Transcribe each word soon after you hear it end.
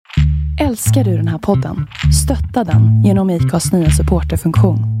Älskar du den här podden? Stötta den genom IKAs nya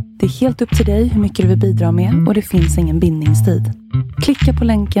supporterfunktion. Det är helt upp till dig hur mycket du vill bidra med och det finns ingen bindningstid. Klicka på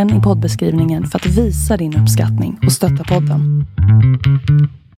länken i poddbeskrivningen för att visa din uppskattning och stötta podden.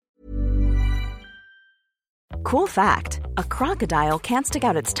 Cool fact, a crocodile can't stick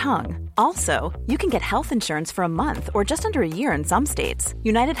out its tongue. Also, you can get health insurance for a month or just under a year in some states.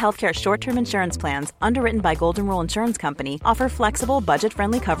 United Healthcare short-term insurance plans, underwritten by Golden Rule Insurance Company, offer flexible,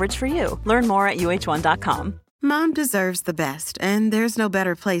 budget-friendly coverage for you. Learn more at uh1.com. Mom deserves the best, and there's no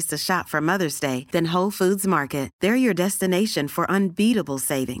better place to shop for Mother's Day than Whole Foods Market. They're your destination for unbeatable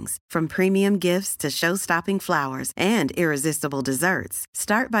savings, from premium gifts to show-stopping flowers and irresistible desserts.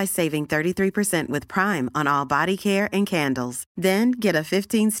 Start by saving 33% with Prime on all body care and candles. Then get a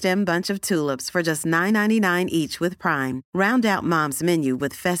 15-stem bunch of tulips for just $9.99 each with Prime. Round out Mom's menu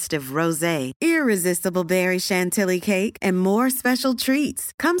with festive rosé, irresistible berry chantilly cake, and more special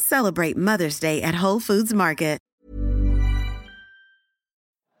treats. Come celebrate Mother's Day at Whole Foods Market.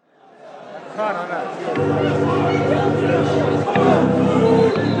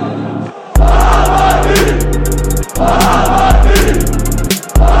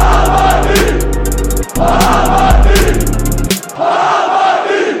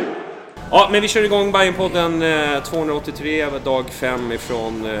 Ja, men vi kör igång Bajenpodden 283, dag 5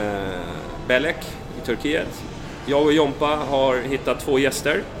 ifrån Belek i Turkiet. Jag och Jompa har hittat 2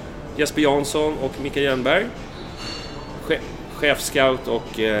 gäster. Jesper Jansson och Mikael Jernberg. Chefscout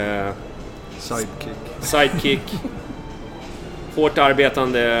och sidekick. Hårt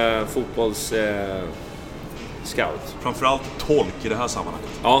arbetande fotbollsscout. Framförallt tolk i det här sammanhanget.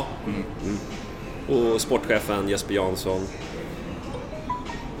 Ja. Och sportchefen Jesper Jansson.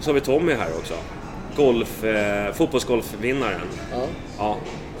 Och så har vi Tommy här också. Fotbollsgolfvinnaren. Ja.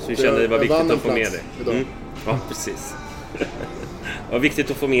 Så vi kände det var viktigt att få med dig. Ja, precis. Det var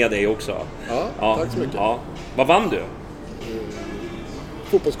viktigt att få med dig också. Ja, tack så mycket. Ja. Vad vann du?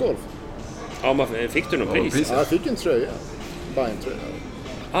 Fotbollsgolf. Ja, men fick du någon pris? Ja, jag fick en tröja. Bajen-tröja.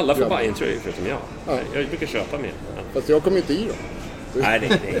 Alla får Bajen-tröjor förutom jag. Ja. Jag brukar köpa med. Ja. Fast jag kommer inte i dem.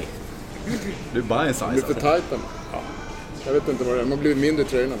 Nej. Du är Bajen-size. Det är för tajta. Ja. Jag vet inte vad det är. Man blir mindre i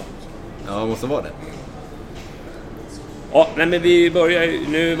tröjorna. Ja, det måste vara det. Ja, nej, men vi börjar.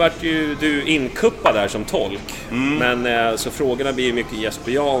 Nu vart ju du inkuppad där som tolk. Men så frågorna blir ju mycket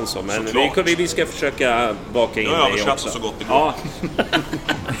Jesper Jansson. Men vi ska försöka baka in dig också. Så gott det går. Ja.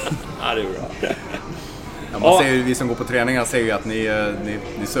 Ja, det är bra. Ja, man ser ju, vi som går på träningar ser ju att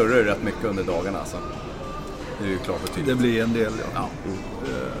ni surrar ju rätt mycket under dagarna. Så. Det är ju klart och tydligt. Det blir en del, ja.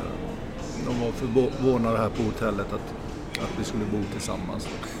 De var förvånade här på hotellet att vi skulle bo tillsammans.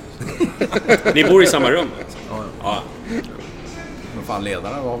 Ni bor i samma rum? Ja. Men fan,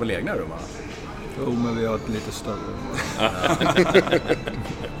 ledarna har väl egna rum? Jo, men vi har ett lite större.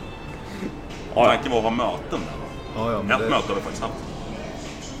 Tanken var att ha möten. Ja, ett möte har vi faktiskt haft.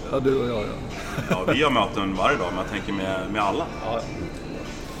 Ja, du och jag, Ja, vi har möten varje dag, men jag tänker med alla. Ja.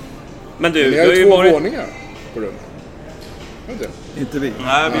 Men du har ju 2 våningar på rummet. Inte vi.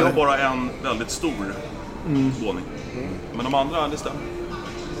 Nej, vi har bara en väldigt stor våning. Men de andra, det stämmer.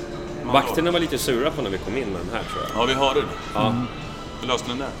 Vakterna var lite sura på när vi kom in med den här, tror jag. Ja, vi hörde det. Ja. Hur löste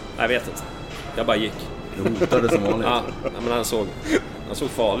den där? Jag vet inte. Jag bara gick. Du hotade som vanligt. Ja, men han såg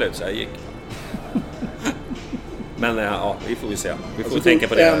farlig ut, så jag gick. Men ja, vi får ju se. Vi får tänka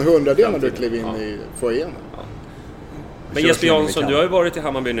på det. En 100-del när du klev in i foajén. Ja. Men Jesper Jansson, du har ju varit i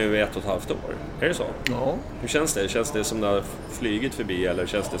Hammarby nu i 1,5 år. Är det så? Ja. Hur känns det? Känns det som det har flygit förbi, eller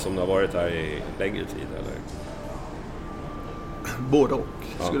känns det som det har varit här i längre tid? Eller? Både och,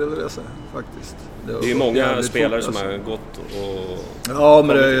 skulle jag vilja säga, faktiskt. Det är ju många spelare som har gått och... Ja,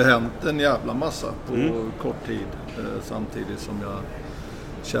 men det har ju hänt en jävla massa på kort tid. Samtidigt som jag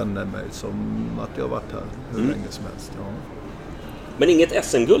känner mig som att jag har varit här hur länge som helst. Ja. Men inget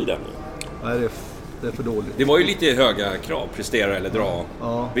SM-guld ännu? Nej, det är för dåligt. Det var ju lite höga krav, prestera eller dra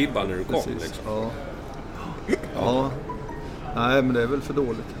vibbar när du kom. Liksom. Ja. Nej, men det är väl för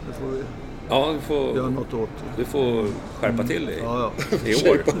dåligt. Det får vi... Ja, du får göra något åt. Du får skärpa till dig i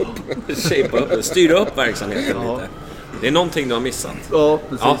år. Shape upp. Styra upp verksamheten lite. Det är någonting du har missat. Ja,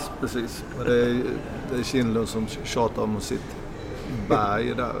 precis. Men det är Kindlund som tjatar om sitt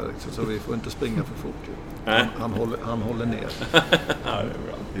berg där. Så vi får inte springa för fort. Han håller ner. Ja, det är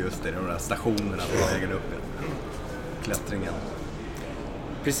bra. Just det, de där stationerna på vägen upp. Klättringen.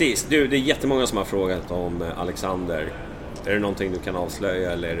 Precis. Det är jättemånga som har frågat om Alexander. Är det någonting du kan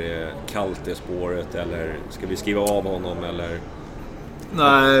avslöja, eller är det kallt det spåret, eller ska vi skriva av honom, eller?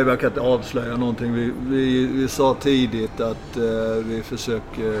 Nej, jag kan inte avslöja någonting. Vi sa tidigt att vi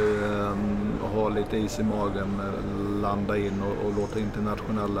försöker ha lite is i magen med landa in och låta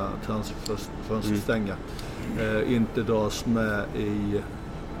internationella transferfönster stänga. Inte dras med i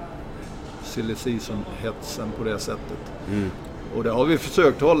silly season-hetsen på det sättet. Och det har vi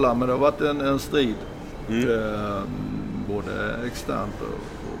försökt hålla, men det har varit en strid. Både externt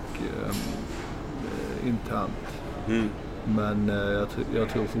och internt. Men jag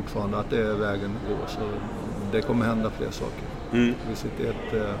tror fortfarande att det är vägen att gå, så det kommer hända fler saker. Vi sitter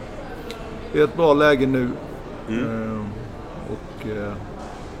i ett bra läge nu. Och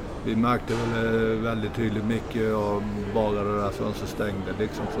vi märkte väl väldigt tydligt mycket av bara det där fönstret stängde.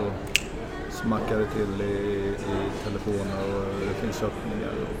 Liksom så smackade till i telefoner och det finns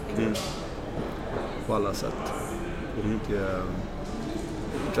öppningar och, på alla sätt. Och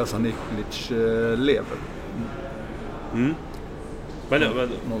Krasan Nikolic lever. Men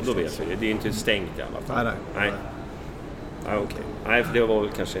då vet vi, det är inte stängt i alla fall. Nej. Okej. Nej, för det var väl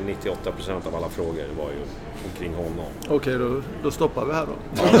kanske 98% av alla frågor det var ju omkring honom. Okej, då stoppar vi här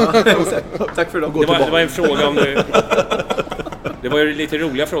då. Tack för idag. Det var en fråga om du... Det var ju lite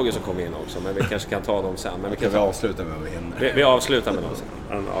roliga frågor som kom in också, men vi kanske kan ta dem sen. Men vi avsluta med vad vi hinner. Vi avslutar med dem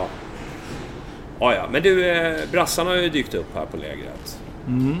sen. Ja. Men du, brassarna har ju dykt upp här på lägret.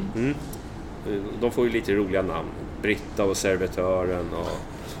 De får ju lite roliga namn. Britta och servitören och...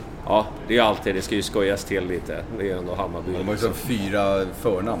 Ja, det är alltid, det ska ju skojas till lite. Det är ändå Hammarby. De har ju så 4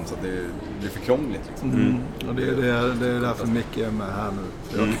 förnamn så det blir för krångligt liksom. Och det är därför Micke är med här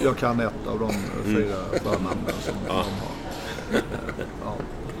nu. Jag kan ett av de 4 förnamnen som de har.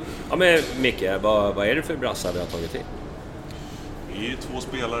 Ja, men Micke, vad är det för brassar vi har tagit in? Det är 2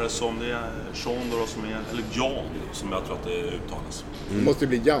 spelare som det är Sean då, som är, eller Jan som jag tror att det uttalas. Det måste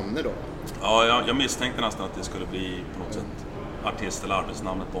bli Janne då. Ja, jag misstänkte nästan att det skulle bli på något sätt artist eller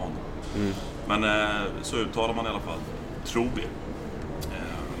arbetsnamnet på honom. Men så uttalar man i alla fall, tror vi.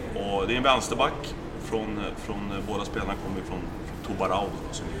 Och det är en vänsterback från båda spelarna kommer från Tubarão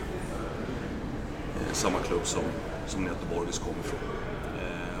som är samma klubb som Göteborgis kommer ifrån.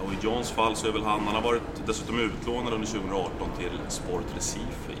 Och i Jans fall så är väl han har varit dessutom utlånad under 2018 till Sport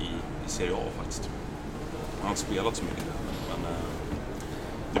Recife i Serie A faktiskt. Han har inte spelat så mycket där, men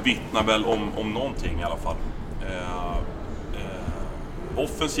det vittnar väl om någonting i alla fall.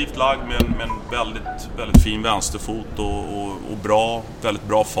 Offensivt lag med en väldigt, väldigt fin vänsterfot och väldigt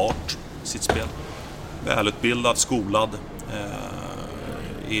bra fart i sitt spel. Välutbildad, skolad.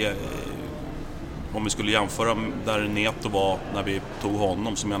 Om vi skulle jämföra där Neto var när vi tog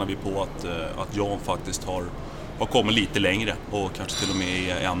honom, så menar vi på att Jan faktiskt har kommit lite längre och kanske till och med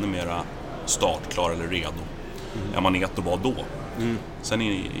är ännu mera startklar eller redo än vad Neto var då. Sen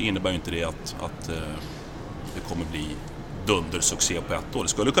innebär ju inte det att det kommer bli dundersuccé på ett år. Det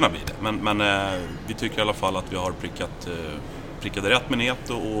skulle kunna bli det. Men vi tycker i alla fall att vi har prickat rätt med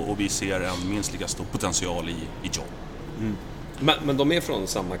Neto och vi ser en minst lika stor potential i John. Men de är från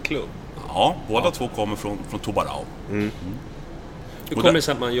samma klubb? Ja, båda 2 kommer från Tubarão. Hur kommer det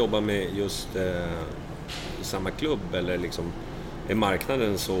sig att man jobbar med just samma klubb? Eller liksom, är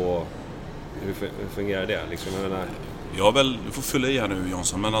marknaden så... Hur fungerar det? Liksom, jag menar... Du får fylla i här nu,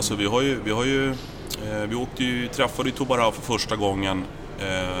 Jonsson. Men alltså, vi träffade ju Tubarão för första gången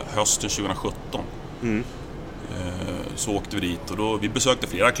hösten 2017. Så åkte vi dit och vi besökte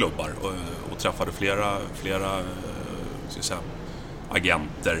flera klubbar och träffade flera ska jag säga,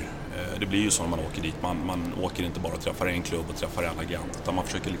 agenter. Det blir ju så när man åker dit. Man åker inte bara och träffar en klubb och träffar en agent, utan man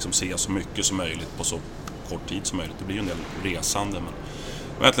försöker liksom se så mycket som möjligt på så kort tid som möjligt. Det blir ju en del resande, men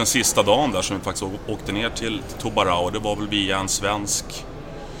egentligen sista dagen där som vi faktiskt åkte ner till Tubarão, det var väl via en svensk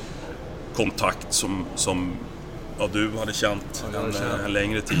kontakt som du hade känt en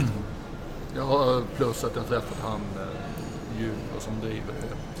längre tid. Ja, plus att jag träffat han Juno som driver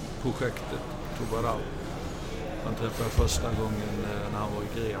projektet Tubarão. Han träffade första gången när han var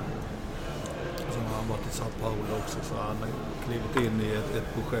i Gremo. Sen har han varit i São Paulo också, så han har klivit in i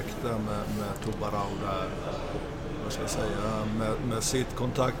ett projekt där med Tubarão där, vad ska jag säga, med sitt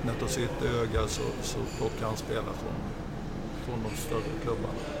kontaktnät och sitt öga så plockar han spelare från de större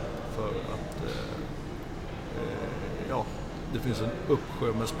klubbarna för att det finns en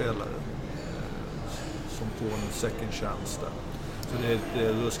uppsjö med spelare som får en second chance där. Så det är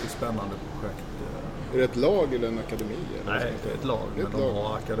ett ruskigt spännande projekt. Är det ett lag eller en akademi? Eller? Nej, det är ett lag, men de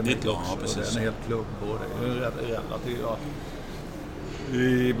har akademi också. Det är en hel klubb och det är relativt... Ja.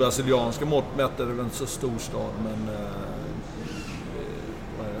 I brasilianska mått mätt är det väl inte så stor stad, men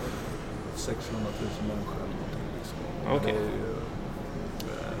 600 000 människor eller någonting. Liksom. Okay.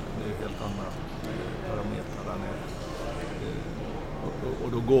 Det är ju helt andra parametrar där nere.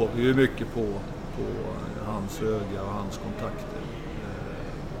 Och då går vi ju mycket på hans öga och hans kontakter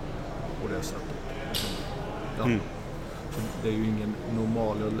på det sättet. Ja. Det är ju ingen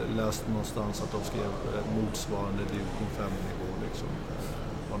normal, jag läste någonstans att de skrev motsvarande division 5-nivå liksom.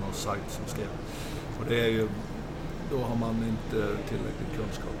 Var någon sajt som skrev. Och det är ju, då har man inte tillräcklig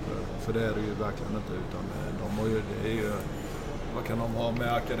kunskap för det är det ju verkligen inte, utan de har ju, det är ju, vad kan de ha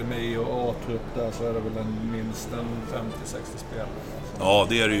med akademi och A-trupp där, så är det väl minst en 50-60 spelare. Alltså. Ja,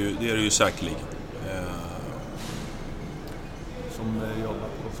 det är det ju säkerligen. Som jobbar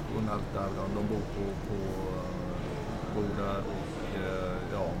professionellt där, de bor bor där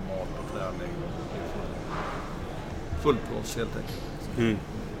och mat och träning och fullt på oss helt enkelt. Mm.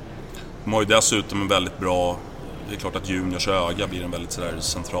 De har ju dessutom en väldigt bra, det är klart att juniors öga blir en väldigt sådär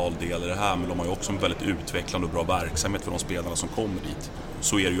central del i det här, men de har ju också en väldigt utvecklande och bra verksamhet för de spelarna som kommer dit.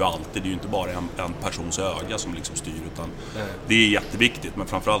 Så är det ju alltid, det är ju inte bara en persons öga som liksom styr, utan det är jätteviktigt, men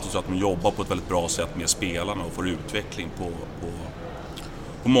framförallt så att de jobbar på ett väldigt bra sätt med spelarna och får utveckling på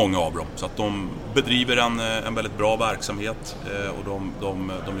många av dem. Så att de bedriver en väldigt bra verksamhet och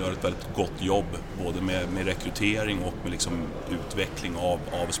de gör ett väldigt gott jobb både med rekrytering och med liksom utveckling av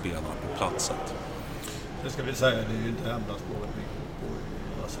spelarna på platset. Det ska vi säga, det är ju inte enda spåret på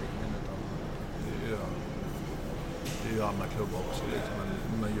i Brasilien, utan det är ju andra klubbar också liksom,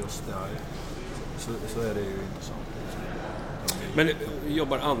 men just där så är det ju intressant. Men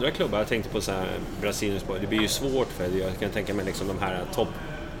jobbar andra klubbar? Jag tänkte på så här Brasiliens spår. Det blir ju svårt för det. Jag kan tänka mig liksom de här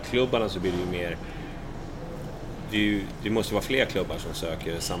toppklubbarna, så blir det ju mer. Det måste vara fler klubbar som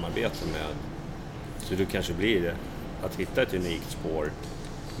söker samarbete med. Så det kanske blir att hitta ett unikt spår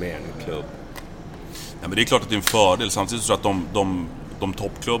med en klubb. Ja, men det är klart att det är en fördel. Samtidigt så att de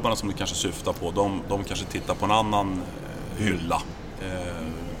toppklubbarna som du kanske syftar på, de kanske tittar på en annan hylla.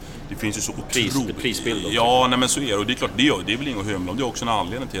 Det finns ju så otroligt... Prisbild också. Ja, nej, men så är det. Och det är klart, det är väl inget hymla. Det är också en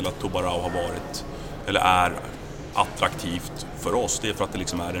anledning till att Tubarão har varit, eller är attraktivt för oss. Det är för att det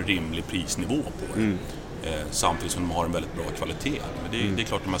liksom är en rimlig prisnivå på det. Samtidigt som de har en väldigt bra kvalitet. Men det är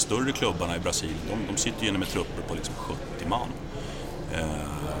klart, de här större klubbarna i Brasilien, de sitter ju med trupper på liksom 70 man.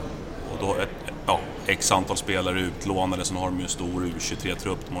 Och då x antal spelare utlånade, sen har de ju en stor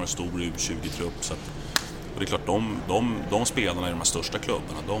U23-trupp, de har en stor U20-trupp, så att, och det är klart, de spelarna i de här största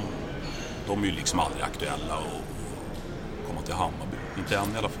klubbarna, de är ju liksom aldrig aktuella att komma till Hammarby, inte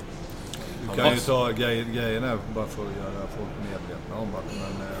än i alla fall. Du kan ju ta grejen är bara för att göra folk medvetna om att,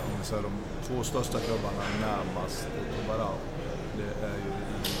 men om vi säger de två största klubbarna närmast Tubarão, det är ju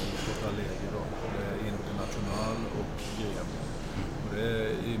i Portalegre då, det är International och Gremio.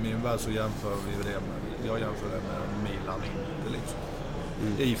 I min värld så jämför vi det med, jag jämför det med Milan inte liksom.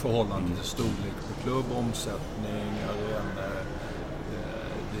 I förhållande till storlek på klubb, omsättning, arenor.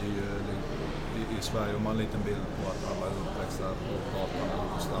 Det är ju i Sverige har man en liten bild på att alla är uppväxta på gatan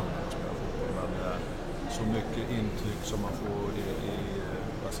och stannar och spelar fotboll. Men så mycket intryck som man får i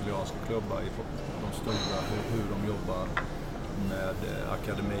brasilianska klubbar, i de stora, hur de jobbar med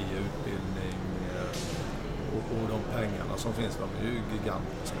akademi, utbildning, och de pengarna som finns, de är ju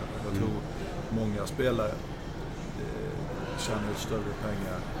gigantiska. Jag tror många spelare tjänar ju större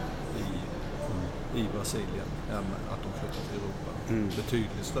pengar i Brasilien än att de flyttar till Europa.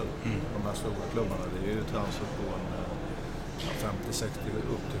 Betydligt större. De här stora klubbarna, det är ju transfer på 50-60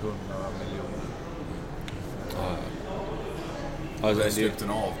 upp till 100 miljoner. Har du slutit en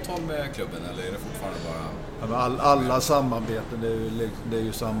avtal med klubben, eller är det fortfarande bara... Ja, alla samarbeten, det är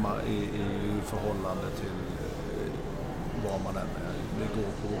ju samma i förhållande till var man än är. Det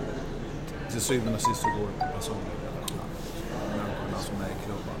går på, till syvende och sist så går det på personliga relationer. Människorna som är i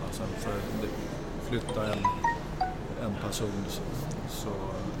klubbarna. Sen för flytta en person så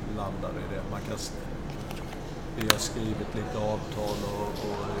landar det i det. Vi har skrivit lite avtal och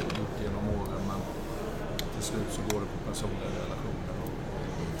gjort genom åren, men till slut så går det på personliga relationer och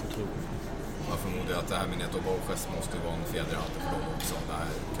förtroende. Man förmodar att det här med Neto Borges måste vara en fjäderhatt för dem också. Det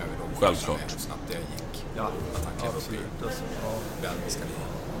här kan vi då självklart hur snabbt det gick. Ja, att han klev upp i belgiska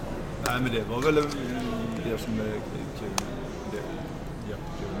ligan. Nej, men det var väl det som är kul. Det är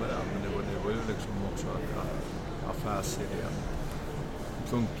jättekul med det. Men det var ju liksom också att affärsidén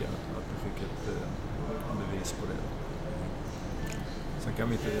funkar. Att vi fick ett bevis på det. Sen kan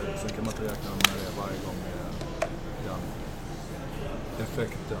man inte räkna med det varje gång med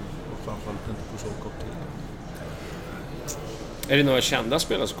effekten. Framförallt inte på så kort tid. Är det några kända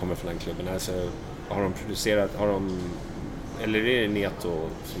spelare som kommer från den klubben? Alltså, har de producerat, eller är det Neto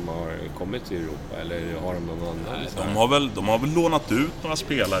som har kommit till Europa, eller har de någon annan? De har väl lånat ut några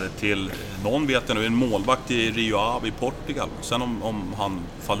spelare till, någon vet jag nu, en målvakt i Rio Ave i Portugal. Sen om han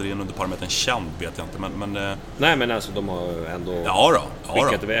faller in under parametern känd vet jag inte, men nej, men alltså de har ändå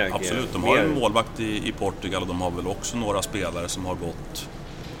skickat iväg. Absolut, de har en målvakt i Portugal, och de har väl också några spelare som har gått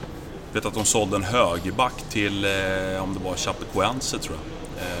vet att de sålde en högerback till, om det var Chapecoense tror jag.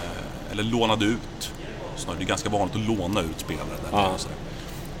 Eller lånade ut. Så det är ganska vanligt att låna ut spelare där.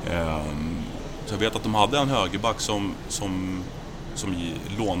 Så jag vet att de hade en högerback som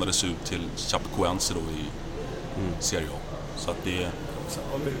lånades ut till Chapecoense då i Serie A. Så att det... Sen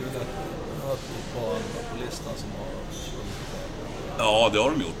har vi ju ett par andra på listan som har... Ja, det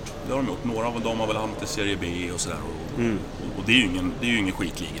har de gjort. Några av dem har väl hamnat i Serie B och sådär. Och det är ju ingen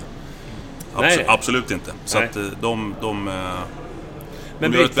skitliga. Absolut inte. Så att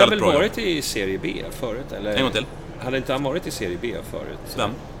Men Britt har väl varit i Serie B förut? Eller? En gång till. Hade inte han varit i Serie B förut?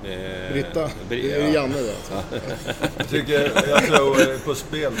 Vem? Britta. Det är Janne då. Jag tror på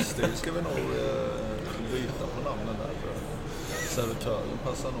spelstil ska vi nog byta på namnen där. Servitören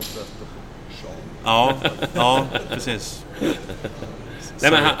passar nog bättre på Sean. Ja, precis.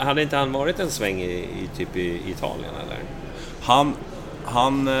 Nej, men hade inte han varit en sväng i typ i Italien eller?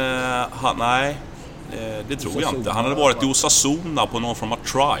 Nej, det tror jag inte. Han hade varit i Osasuna på någon form av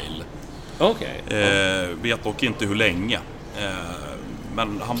trial. Okej. Vet dock inte hur länge.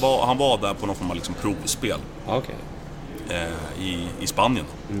 Men han var där på någon form av liksom provspel. Okej. I Spanien.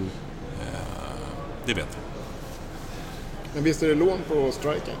 Det vet jag. Men visst är det lån på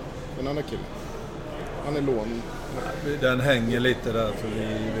striken? Den andra killen. Han är lån. Den hänger lite där för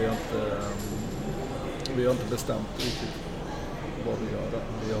vi har inte bestämt riktigt vad vi gör där.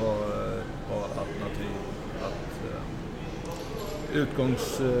 Vi har ett par alternativ.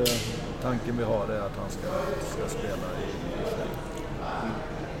 Utgångstanken vi har är att han ska spela i Frej.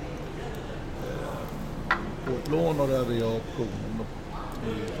 På ett lån och där vi har optionen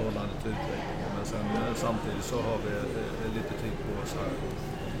i förhållande till utvecklingen. Men sen samtidigt så har vi lite tid på oss här och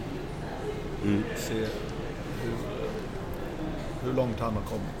se hur långt han har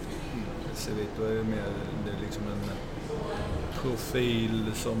kommit. Sevito är mer, det är liksom en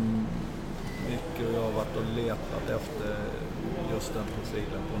profil som Micke och jag har varit och letat efter just den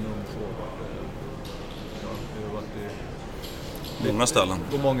profilen på en ung forward. Vi har varit många ställen.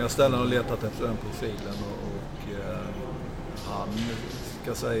 På många ställen och letat efter den profilen och han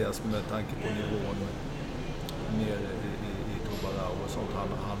ska sägas med tanke på nivån nere i Tubarão och sånt.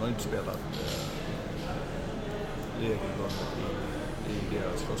 Han har inte spelat regelbundet i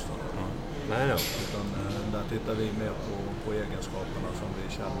deras första. Nej då. Utan där tittar vi mer på egenskaperna som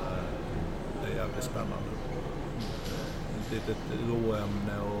vi känner är jävligt spännande. Ett litet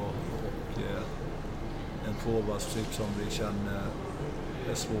råämne och en forwardstyp som vi känner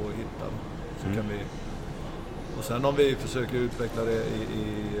är svår att hitta. Så kan vi, och sen om vi försöker utveckla det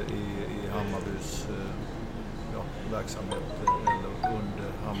i Hammarbys verksamhet eller under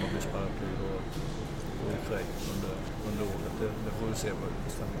Hammarbys paraply och i Frej under året. Det får vi se vad det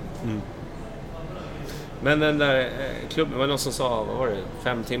bestämmer. Men den där klubben, var någon som sa, vad var det,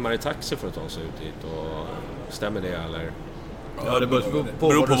 5 timmar i taxi för att ta sig ut dit, och stämmer det eller? Ja, det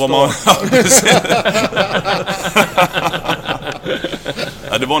beror på vad man...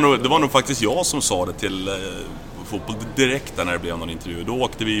 Ja, det var nog faktiskt jag som sa det till Fotboll direkt när det blev någon intervju. Då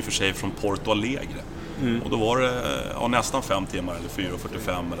åkte vi i och för sig från Porto Alegre. Och då var det nästan 5 timmar eller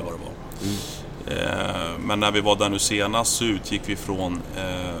 4:45 eller vad det var. Men när vi var där nu senast så utgick vi från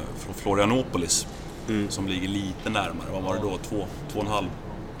Florianopolis. Som ligger lite närmare. Vad var det då? 2,5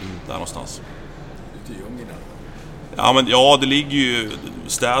 där någonstans. Ja, det ligger ju,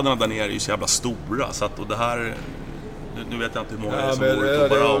 städerna där nere är ju så jävla stora, så att, och det här, nu vet jag inte hur många det är som bor i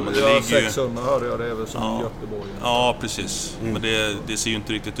Tubarão, men det ligger ju 600 hörde jag, det är väl som Göteborg. Ja, precis. Men det ser ju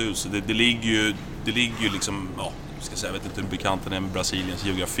inte riktigt ut, så det ligger ju liksom, ska säga, jag vet inte hur bekant den är med Brasiliens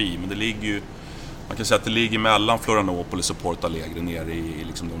geografi, men det ligger ju, man kan säga att det ligger mellan Florianopolis och Porto Alegre nere i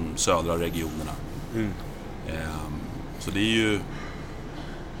liksom de södra regionerna. Så det är ju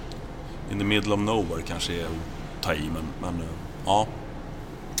in the middle of nowhere kanske är att ta i, men ja.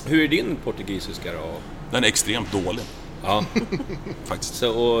 Hur är din portugisiska då? Den är extremt dålig. Ja. Faktiskt.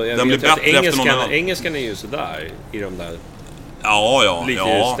 Så, och jag den blir bättre efter någon annan. Engelskan är ju sådär i de där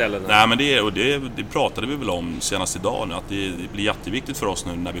ställena. Nej, men det pratade vi väl om senast idag nu, att det blir jätteviktigt för oss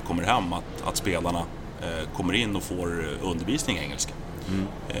nu när vi kommer hem att spelarna kommer in och får undervisning i engelska.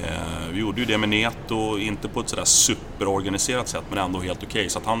 Vi gjorde ju det med Neto, inte på ett sådär superorganiserat sätt, men ändå helt okej.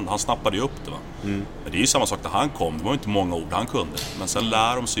 Så att han snappade ju upp det, va? Men det är ju samma sak när han kom, det var inte många ord han kunde. Men sen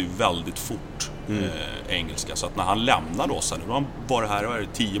lär de sig ju väldigt fort engelska. Så att när han lämnar oss, nu har han varit här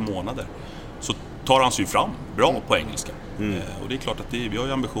 10 månader, så tar han sig fram bra på engelska. Och det är klart att vi har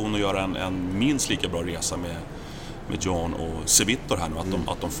ju ambition att göra en minst lika bra resa med John och Sevito här nu,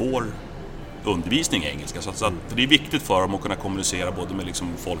 att de får undervisning i engelska. Så att det är viktigt för dem att kunna kommunicera både med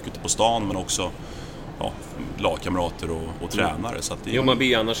liksom folk ute på stan, men också lagkamrater och tränare. Så att det, man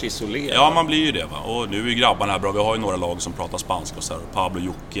blir annars isolerad. Ja, man blir ju det. Va? Och nu är ju grabbarna här bra. Vi har ju några lag som pratar spanska och så här. Pablo och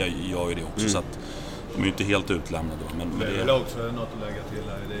Jocke gör ju det också. Så att de är ju inte helt utlämnade. Va? Men det är också något att lägga till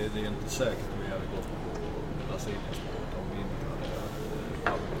här. Det är inte säkert att vi hade gått på Brasiliens sport om vi inte hade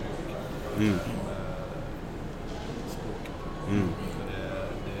Pablo och Jocke. Språket.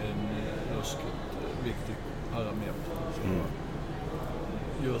 Det är en ruskigt viktig parameter.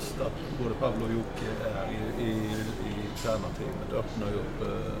 Just att både Pablo och Jocke är i tränarteamet öppnar upp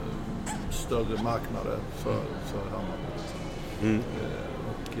större marknader för Hammarby.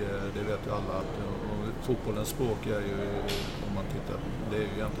 Och det vet ju alla att fotbollens språk är ju, om man tittar, det är ju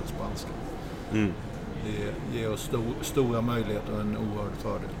egentligen spanska. Det ger oss stora möjligheter och en oerhörd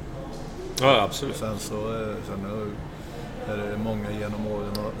fördel. Ja, absolut. Sen är det många genom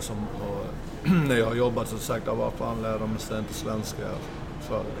åren som har, när jag har jobbat så sagt att varför anlär de sig inte svenska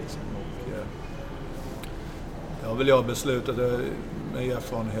för liksom. Och jag har beslutat med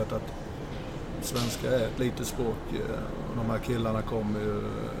erfarenhet att svenska är ett litet språk. De här killarna kommer ju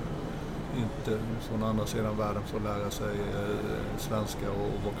inte från andra sidan världen för att lära sig svenska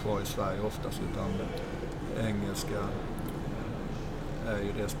och vara kvar i Sverige oftast, utan engelska är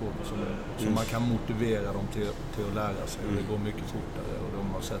ju det språket som man kan motivera dem till att lära sig. Och det går mycket fortare och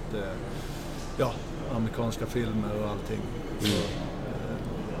de har sett amerikanska filmer och allting. Så,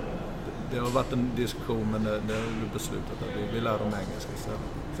 det har varit en diskussion, men det har vi beslutat att vi lär dem engelska istället.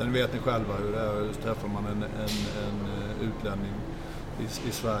 Sen vet ni själva hur det är. Träffar man en utlänning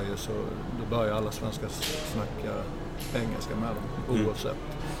i Sverige så då börjar alla svenskar snacka engelska med dem. Oavsett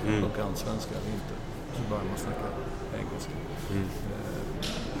om de kan svenska eller inte. Så börjar man snacka engelska.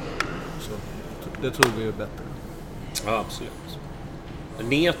 Så det tror vi är bättre. Ja, absolut.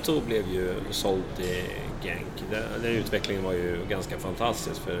 Neto blev ju såld till Genk. Den utvecklingen var ju ganska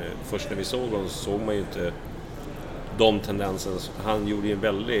fantastisk. För först när vi såg honom så såg man ju inte de tendenserna. Han gjorde ju en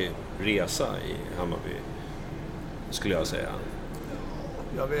väldig resa i Hammarby, skulle jag säga.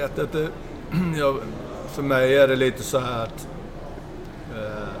 Jag vet inte. För mig är det lite så här att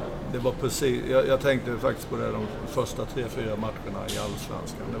det var precis, jag tänkte faktiskt på det de första 3-4 matcherna i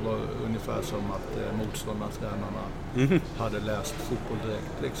Allsvenskan. Det var ungefär som att motståndartränarna hade läst fotboll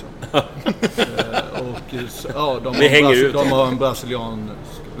direkt liksom. De har en brasiliansk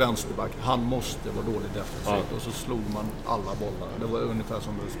vänsterback. Han måste vara dålig defensivt. Och så slog man alla bollar. Det var ungefär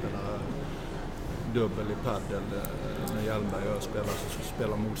som att spela dubbel i paddel när Hjelmberg spelar, så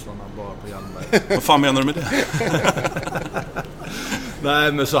spelar motståndaren bara på Hjelmberg. Vad fan menar du med det?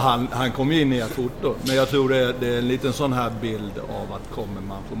 Nej, men så han kom in i fort då. Men jag tror det är en liten sån här bild av att kommer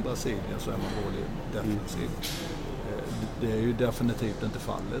man från Brasilien så är man dålig defensivt. Det är ju definitivt inte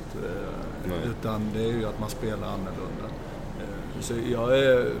fallet. Utan det är ju att man spelar annorlunda. Så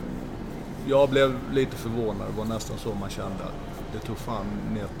jag blev lite förvånad. Det var nästan så man kände att det tog fan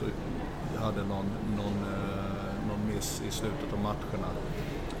Neto. Jag hade någon miss i slutet av matcherna.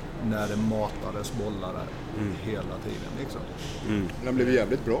 När det matades bollar där hela tiden liksom. Han blev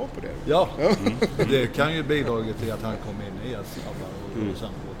jävligt bra på det. Ja, det kan ju bidra till att han kom in i snabbare och sen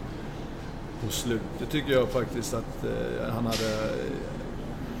på slutet tycker jag faktiskt att han hade,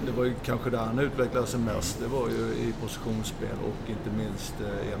 det var ju kanske där han utvecklade sig mest. Det var ju i positionsspel och inte minst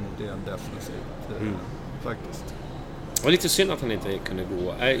en mot en defensivt faktiskt. Det var lite synd att han inte kunde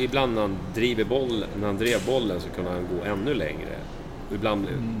gå. Ibland när han drev bollen så kunde han gå ännu längre. Och ibland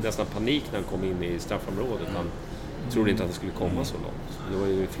blev nästan panik när han kom in i straffområdet. Han trodde inte att det skulle komma så långt. Det var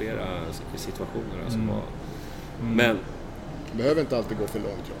ju flera situationer som var... Men... Behöver inte alltid gå för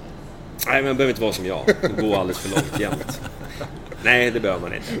långt, tror jag. Nej, man behöver inte vara som jag. Gå alldeles för långt jämt. Nej, det behöver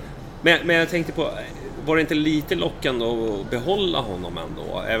man inte. Men jag tänkte på... Var det inte lite lockande att behålla honom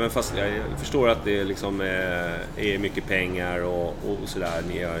ändå? Även fast jag förstår att det liksom är mycket pengar och sådär.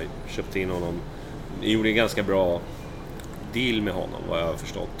 Ni har köpt in honom. Ni gjorde en ganska bra deal med honom, vad jag har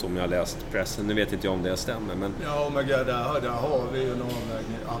förstått. Om jag har läst pressen. Nu vet inte jag om det stämmer. Men... Ja, men där har vi ju en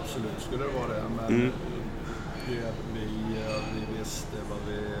avvägning. Absolut skulle det vara det. Men vi visste vad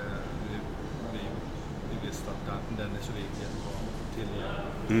vi visste att Dennis Wiggen var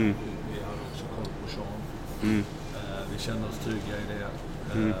tillgänglig. Vi hade också koll på Sean. Vi känner oss trygga i det.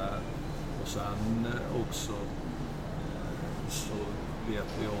 Och sen också så vet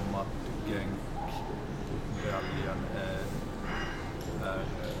vi om att Genk och Belgien är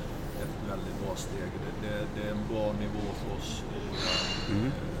ett väldigt bra steg. Det är en bra nivå för oss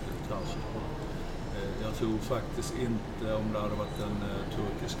transfer. Jag tror faktiskt inte om det hade varit en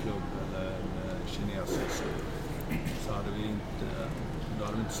turkisk klubb eller en kinesisk så hade vi inte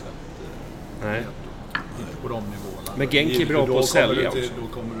släppt Neto. Inte på de nivåerna. Men Genk är bra på att sälja också. Då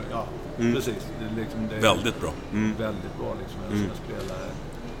kommer du, ja, precis. Det är väldigt bra. Väldigt bra liksom, en spelare.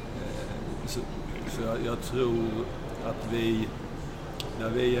 Så jag tror att vi, där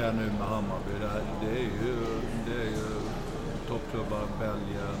vi är nu med Hammarby, det är ju toppklubbar,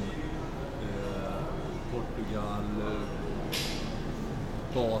 Belgien, Portugal,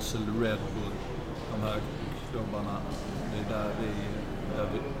 Basel, Red Bull, de här klubbarna.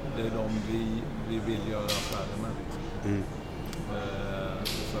 Det är de vi vill göra affärer med.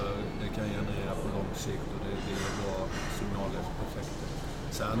 För det kan generera på lång sikt och det är bra signaleffekter.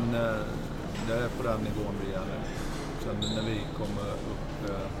 Sen det är på den nivån vi är nu. Sen när vi kommer upp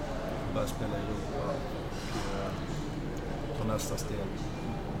och börjar spela i Europa på nästa steg,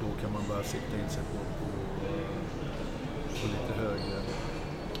 då kan man börja sikta in sig på lite högre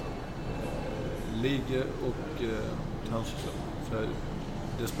ligor och transfer. För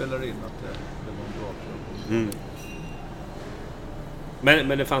det spelar in att det var en bra klubb.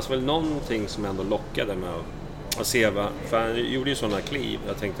 Men det fanns väl någonting som ändå lockade med att se, för han gjorde ju sådana kliv.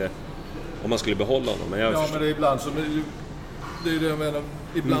 Jag tänkte om man skulle behålla honom. Men men det är ibland så, det är det jag menar,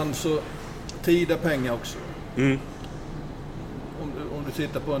 ibland så tid är pengar också. Om du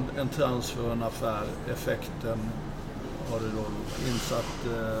tittar på en transfer, en affär, effekten har du då insatt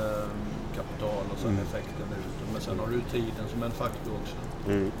kapital och sen effekten ut. Men sen har du tiden som en faktor också.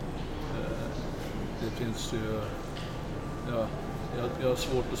 Det finns ju, jag har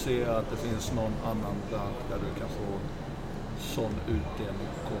svårt att se att det finns någon annan bransch där du kan få sån utdelning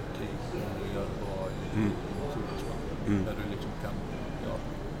på kort tid om du gör det bra i fotbollsmatchen. Där du liksom kan,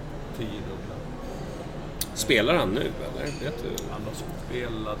 tid och spelar han nu eller? Han har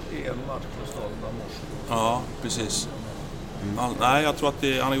spelat en match från start av morse. Ja, precis. Nej, jag tror att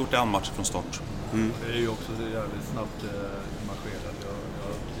han har gjort en match från start. Det är ju också jävligt snabbt marscherat. Jag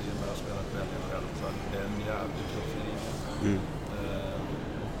har tidigare spelat väldigt väl, så det är en jävligt tuff liga.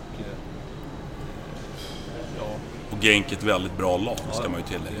 Och Genk är ett väldigt bra lag, ska man ju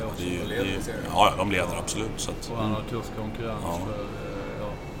tillägga. Ja, de leder absolut. Så att, och han har tuff konkurrens för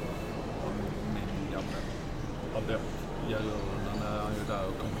min gamla adept Järrören, när han är ju där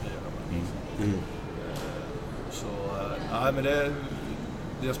och konkurrerar med. Så, nej men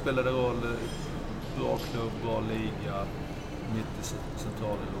det spelade roll. Bra klubb, bra liga, mitt i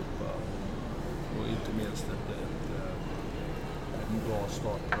Centraleuropa och inte minst en bra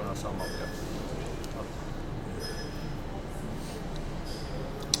start på det här samarbetet.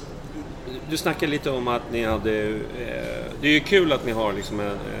 Du snackade lite om att ni hade... det är ju kul att ni har liksom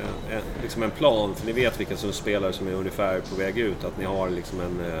en plan, för ni vet vilka som spelare som är ungefär på väg ut. Att ni har liksom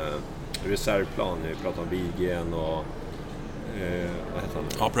en reservplan. Ni pratar om Wiggen och... vad heter han?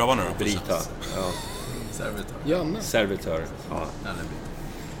 Ja, pröva nu då. Brita. Ja. Servitör. Ja.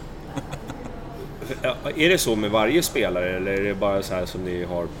 Är det så med varje spelare eller är det bara så här som ni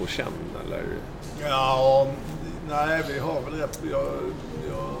har på känn? Eller? Ja, nej, vi har väl rätt. Jag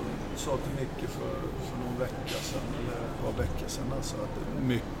sa till Micke för någon vecka sedan, eller ett par veckor sedan, alltså att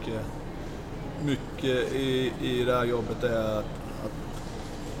mycket i det här jobbet är att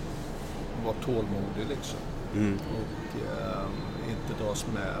vara tålmodig liksom. Och inte dras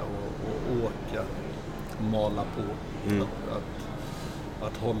med och åka mala på.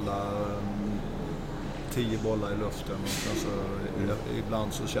 Att hålla 10 bollar i luften och sen så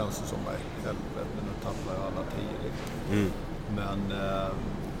ibland så känns det som helvete, nu tappar jag alla 10 liksom. Men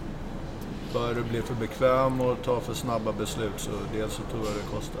börjar du bli för bekväm och ta för snabba beslut, så dels så tror jag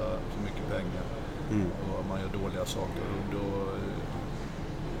det kostar för mycket pengar och man gör dåliga saker och då,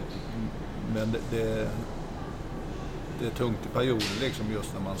 men det är tungt i perioder liksom,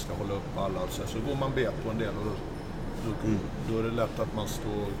 just när man ska hålla upp alla, så går man bet på en del och då är det lätt att man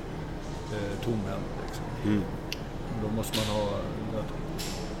står tomhänt liksom. Då måste man ha,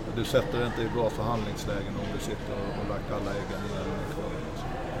 du sätter det inte i bra förhandlingslägen om du sitter och lagt alla äggen i en kvar.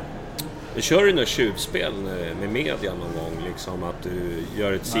 Du kör du något tjuvspel med media någon gång, liksom att du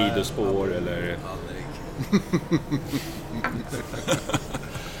gör ett sidospår eller...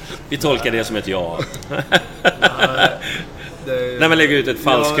 Vi tolkar det som ett ja. När man lägger ut ett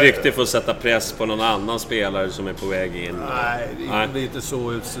falskt rykte för att sätta press på någon annan spelare som är på väg in. Nej, det är inte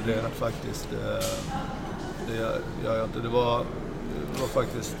så utstuderat faktiskt. Det gör jag inte. Det var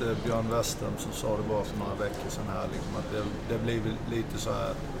faktiskt Björn Western som sa det bara för några veckor sedan här, liksom, att det blir lite så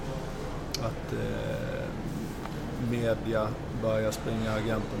här att media börjar springa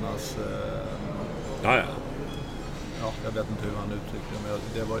agenternas... Ja, jag vet inte hur han uttryckte det, men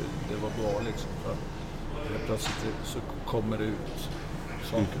det var bra liksom, för att plötsligt så kommer det ut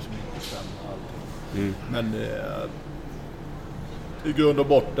saker som inte stämmer allting. Men i grund och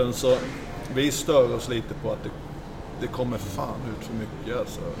botten så vi stör oss lite på att det kommer fan ut för mycket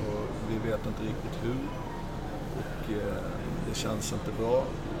alltså, och vi vet inte riktigt hur. Och det känns inte bra.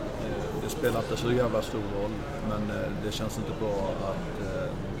 Det spelar inte så jävla stor roll, men det känns inte bra att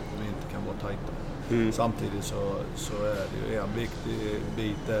vi inte kan vara tajta. Samtidigt så är det ju en viktig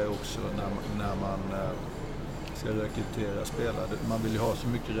bit där också när man ska rekrytera spelare. Man vill ju ha så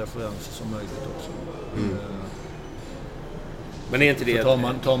mycket referenser som möjligt också. Men är inte det...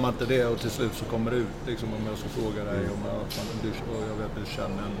 Tar man inte det och till slut så kommer det ut, liksom, om jag ska fråga dig om jag vet du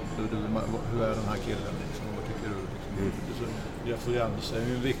känner hur är den här killen, liksom, vad tycker du? Liksom. Referenser är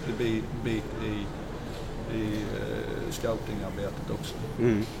ju en viktig bit i scoutingarbetet också.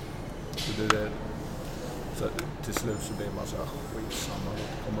 Så till slut så blir man så här skitsamma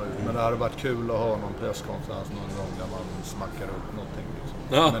att komma ut. Men det hade varit kul att ha någon presskonferens någon gång där man smackar upp någonting. Liksom.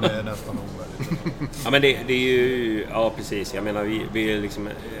 Ja. Men det är nästan omöjligt. Ja, men det är ju... Ja, precis. Jag menar, vi är liksom...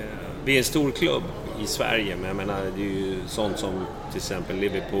 Vi är en stor klubb i Sverige, men jag menar, det är ju sånt som till exempel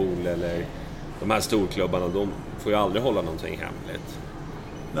Liverpool eller de här storklubbarna, de får ju aldrig hålla någonting hemligt.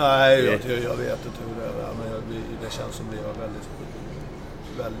 Nej, jag vet inte hur det är, men det känns som det är väldigt svårt.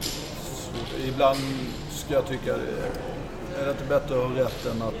 Ibland ska jag tycka, är det inte bättre att ha rätt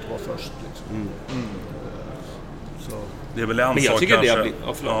än att vara först liksom. Så. Det är väl en sak kanske.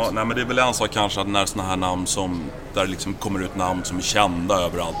 Men det är väl en sak kanske att när såna här namn som där liksom kommer ut namn som är kända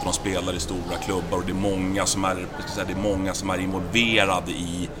överallt och de spelar i stora klubbar och det är många som är involverade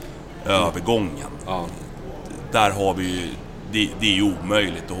i övergången. Ja. Där har vi ju, det är ju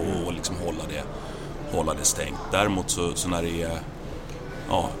omöjligt att liksom hålla det stängt. Däremot så när det är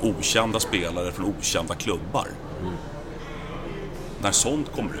okända spelare från okända klubbar, när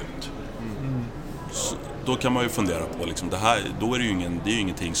sånt kommer ut, då kan man ju fundera på liksom, det här, då är det är ju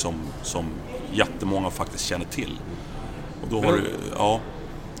ingenting som jättemånga faktiskt känner till. Och då har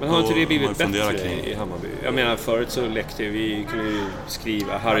men har inte det blivit bättre i Hammarby? Jag menar, förut så läckte vi kunde ju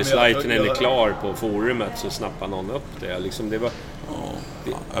skriva Harry Slaitinen är klar på forumet, så snappade någon upp det. Liksom, det var,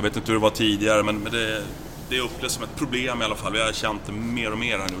 jag vet inte hur det var tidigare, men det upplevs som ett problem i alla fall. Vi har känt det mer och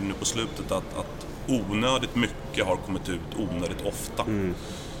mer här nu på slutet att onödigt mycket har kommit ut onödigt ofta.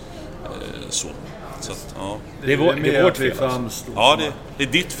 Så att, ja. Det är vårt fel. Ja, det är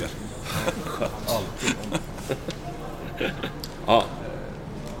ditt fel. Alltid. Ja.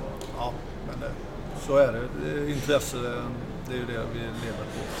 Ja, men så är det. Intresse, det är ju det vi lever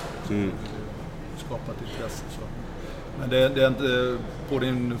på. Skapa ett intresse. Så. Men det är inte på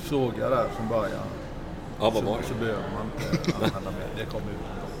din fråga där från början. Ja, vad var det? Så behöver man inte använda mer. Det kommer ut.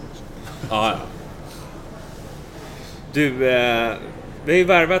 Ja. Du, vi har ju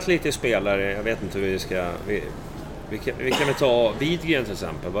värvat lite spelare. Jag vet inte hur vi ska... Vi kan ta Widgren till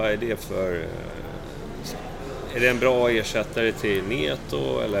exempel. Vad är det för... Är det en bra ersättare till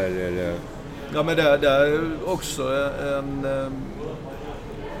Neto eller är det... Ja, men det är också en...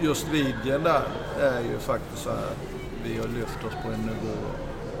 Just Widgren där är ju faktiskt så här att vi har lyft oss på en nivå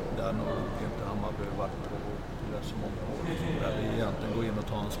där nog inte Hammarby varit på så många år. Där vi egentligen går in och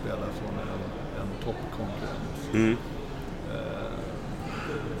tar en spelare från en toppkonkurrent.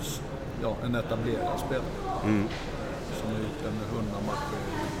 En etablerad spelare. Som har gjort en 100 matcher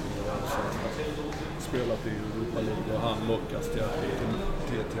spelat i Europa League och han lockas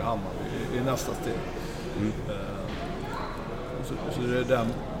till Hammarby i nästa steg. Så det är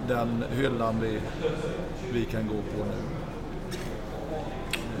den hyllan vi kan gå på nu.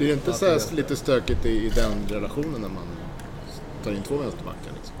 Det är inte så här lite stökigt i den relationen när man tar in två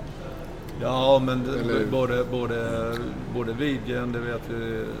vänsterbackar liksom? Ja, men både Widgren, det vet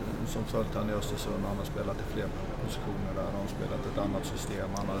vi som följt han i Östersund, han har spelat i flera positioner där, han har spelat ett annat system,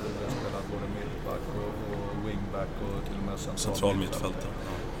 han har spelat både mittback och wingback och till och med central mittfält.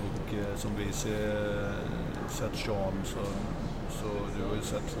 Och som vi sett Sean så du har ju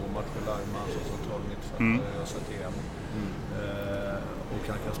sett 2 matcher live med han som central mittfält, jag har sett EM. Och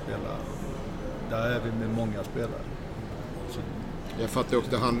han kan spela, där är vi med många spelare. Så, jag fattar ju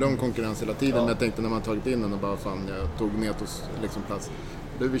också, det handlar om konkurrens hela tiden, men jag tänkte när man tagit in den och bara jag tog Netos liksom plats.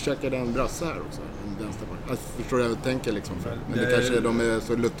 Vi käkade en brasse här också, en vänsterback. Alltså, förstår du vad jag tänker liksom? Men det kanske de är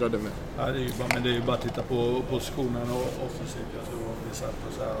så luttrade med. Ja, det är ju bara att titta på positionen och offensivt. Jag tror att vi satt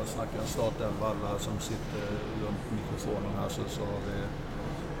och, så här och snackade en startelva alla som sitter runt mikrofonen här, så har vi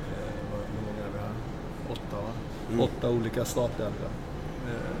hur många är vi här? 8, va? 8 olika startelvor.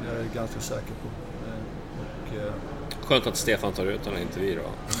 Jag är ganska säker på. Skönt att Stefan tar ut den här intervjun då.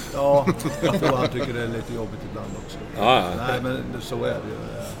 Ja, jag tror han tycker det är lite jobbigt ibland också. Ja. Nej, men så är det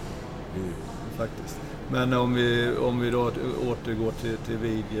ju faktiskt. Men om vi då återgår till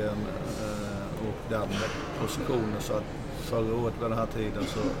Widgren och den positionen, så att förra året vid den här tiden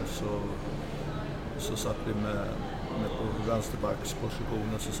så satt vi med på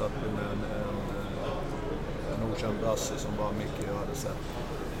vänsterbackspositionen så satt vi med en okänd brasse som bara mycket jag hade sett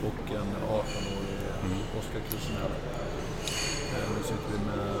och en 18-årig Oskar Kusnell. Nu sitter vi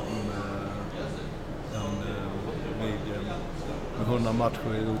med en 100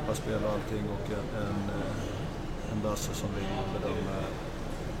 matcher i Europaspel och allting och en brasse som vi bedömer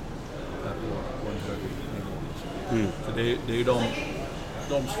är på en hög nivå. Så det är ju de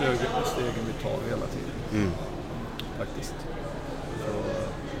stegen vi tar hela tiden. Faktiskt. Så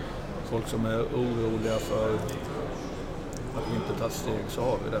folk som är oroliga för att vi inte tar steg så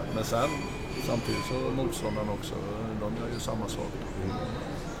har vi det. Men sen samtidigt så motståndarna också, de gör ju samma sak.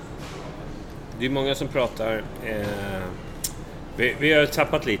 Det är många som pratar vi har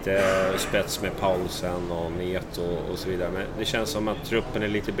tappat lite spets med Paulsen och Neto och så vidare, men det känns som att truppen är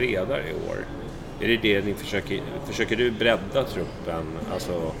lite bredare i år. Är det ni försöker du bredda truppen,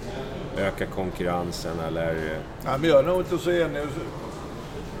 alltså öka konkurrensen eller? Nej, men jag är nog inte så enig.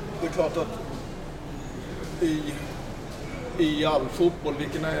 Det är klart att i all fotboll,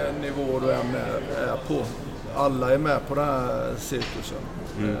 vilken nivå du än är på, alla är med på den här cirkusen.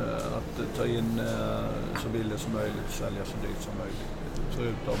 Att ta in så billigt som möjligt, sälja så dyrt som möjligt.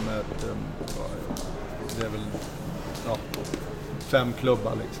 Förutom det är väl 5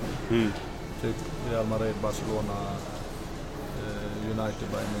 klubbar liksom. Typ Real Madrid, Barcelona, United,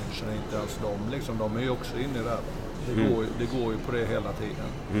 Bayern München, är inte ens de. Liksom, de är ju också inne i det här. Det går ju på det hela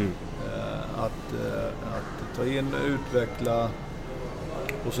tiden. Att ta in, utveckla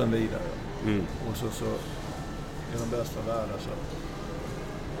och sen vidare. Och så är de bästa världar så.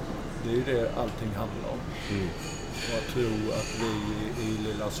 Det är ju det allting handlar om. Och jag tror att vi i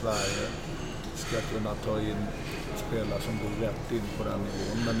lilla Sverige ska kunna ta in spelare som går rätt in på den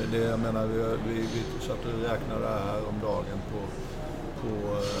nivån. Men det jag menar, vi satt och räknade här om dagen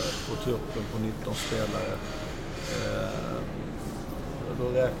på truppen på 19 spelare. Då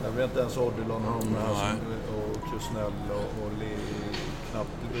räknar vi inte ens Odilon och Kusnell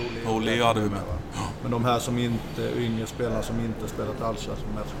och Leo hade vi med. Men de här som inte, yngre spelarna som inte spelat allsvenska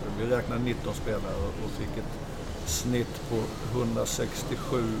matcher. Vi räknade 19 spelare och fick ett snitt på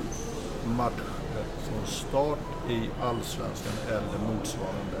 167 matcher från start i allsvenskan eller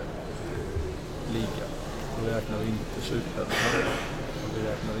motsvarande liga. Vi räknar inte superettan och vi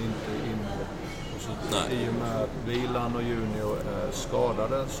räknar inte inhopp. I och med att Vilan och Junior är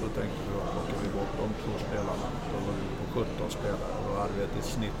skadade så tänkte vi att plockar vi bort de 2 spelarna. Då var vi på 17 spelare och då hade vi ett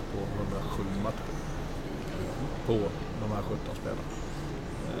snitt på 107 matcher på de här 17 spelarna.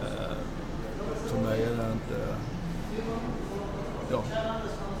 För mig är det inte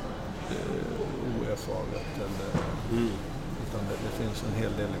oerfaret utan det finns en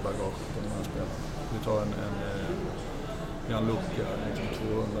hel del i bagaget på de här spelarna. Vi tar en Gianluca, liksom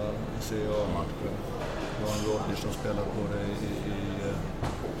 200 CA-matcher. Det var en Rodgers som spelade på det i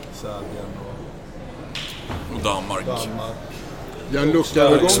Serbien och Danmark.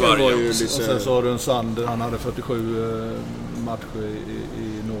 Gianluca-övergången var ju lite... Och sen så har du en Sander, han hade 47 matcher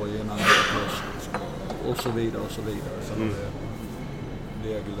i Norge innan han var och så vidare och så vidare. Sen var det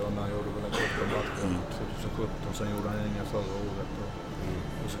Degerlund, han gjorde väl en kort match 2017, sen gjorde han inga förra året.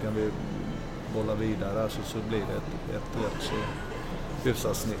 Och så kan vi bolla vidare så blir det ett rätt så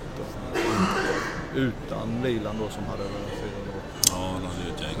hyfsat snitt då. Utan Vilan då som hade 4 år. Ja, det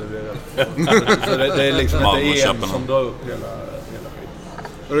är ett gäng. Så det är liksom inte en som drar upp hela skiten.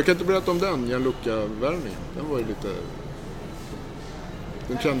 Du kan inte berätta om den Gianluca-värvningen. Den var ju lite...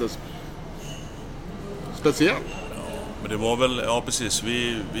 Den kändes speciell. Ja, men det var väl, ja precis.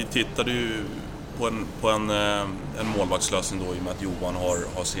 Vi tittade ju på en målvaktslösning då i och med att Johan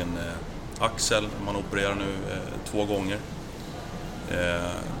har sin axel. Man opererar nu 2 gånger.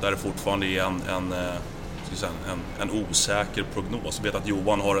 Där det fortfarande är en osäker prognos. Jag vet att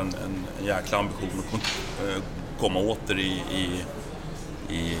Johan har en jäkla ambition att komma åter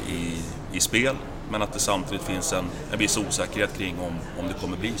i spel. Men att det samtidigt finns en viss osäkerhet kring om det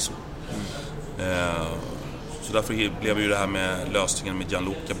kommer bli så. Så därför blev ju det här med lösningen med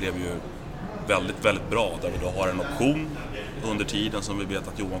Gianluca blev ju väldigt, väldigt bra. Där vi då har en option under tiden som vi vet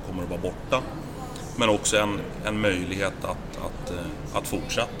att Johan kommer att vara borta. Men också en möjlighet att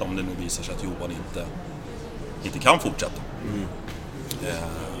fortsätta om det nu visar sig att Johan inte kan fortsätta.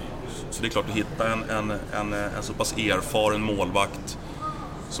 Så det är klart att hitta en så pass erfaren målvakt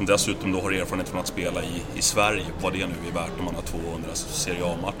som dessutom då har erfarenhet från att spela i Sverige, vad det nu är värt när man har 200 Serie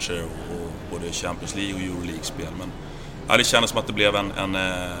A-matcher och både Champions League och Euroleague-spel. Men ja, det kändes som att det blev en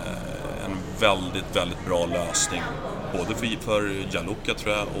väldigt, väldigt bra lösning både för Gianluca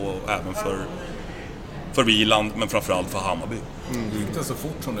tror jag och även för Wieland, men framförallt för Hammarby. Gick det så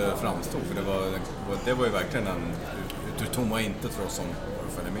fort som det framstod? För det var ju verkligen en ur tomma intet för oss som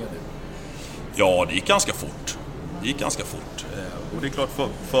följer med. Ja, det gick ganska fort. Och det är klart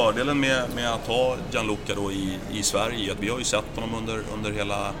fördelen med att ha Gianluca då i Sverige, att vi har ju sett honom under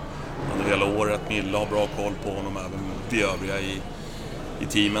hela året. Milla har bra koll på honom, även vi övriga i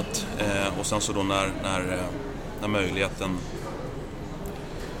teamet. Och sen så då när möjligheten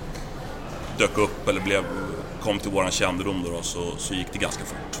dök upp eller kom till våran kännedom då, så gick det ganska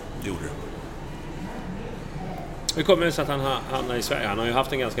fort. Det gjorde det. Hur kommer det sig att han hamnar i Sverige? Han har ju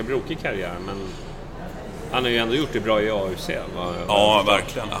haft en ganska brokig karriär, men han har ju ändå gjort det bra i AFC. Ja,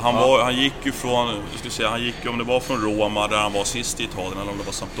 verkligen. Han gick ju om det var från Roma där han var sist i Italien, eller om det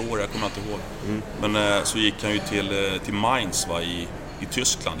var Sampdoria, jag kommer inte ihåg. Men så gick han ju till Mainz i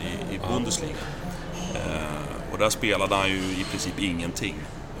Tyskland, i Bundesliga. Och där spelade han ju i princip ingenting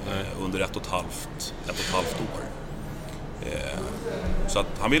under ett och ett halvt år. Så att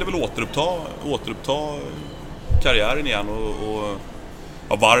han ville väl återuppta karriären igen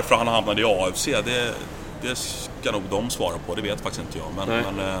och varför han hamnade i AFC, det ska nog de svara på, det vet faktiskt inte jag.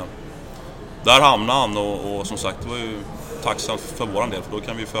 Men där hamnade han och som sagt, det var ju tacksamt för våran del, för då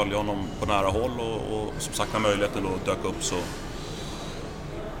kan vi följa honom på nära håll och som sagt när möjligheten då dök upp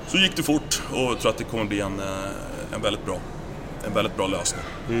så gick det fort, och jag tror att det kommer bli en väldigt bra lösning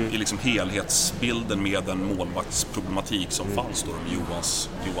i liksom helhetsbilden med den målvaktsproblematik som fanns då med Johans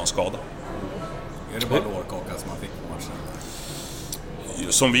skada. Är det bara lårkaka som man fick på matchen?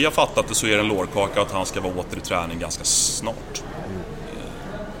 Som vi har fattat det så är det en lårkaka att han ska vara åter i träning ganska snart.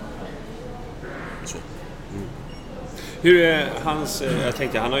 Så. Hur är hans... Jag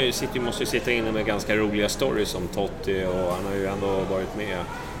tänkte, han måste ju sitta inne med ganska roliga stories som Totti, och han har ju ändå varit med.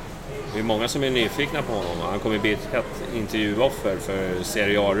 Det är många som är nyfikna på honom. Han kommer bli ett hett intervjuoffer för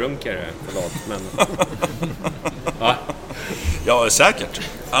Serie A-runkare. Förlåt, men... Va? Ja, säkert.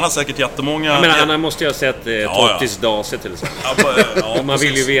 Han har säkert jättemånga... Men han måste ju ha sett Tottis dase till exempel. Man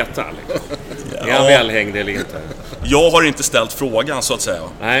vill ju veta. Liksom. Är han välhängd eller inte? Jag har inte ställt frågan så att säga.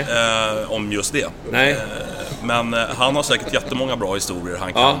 Nej. Om just det. Nej. Men han har säkert jättemånga bra historier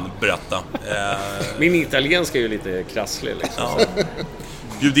han kan berätta. Min italienska är ju lite krasslig liksom. Ja.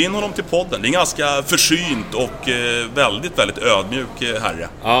 Bjud in honom till podden. Det är en ganska försynt och väldigt, väldigt ödmjuk herre.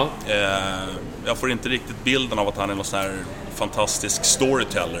 Ja. Jag får inte riktigt bilden av att han är någon sån här fantastisk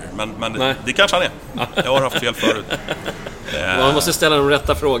storyteller. Men det kanske han är. Jag har haft fel förut. Man måste ställa de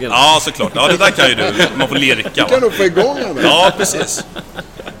rätta frågorna. Ja, såklart. Ja, det där kan ju du. Man får lirka. Du kan nog få igång honom. Ja, precis.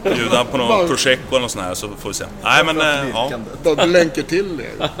 Bjuda på någon projekt eller något sånt här, så får vi se. Nej, men ja. Du länkar till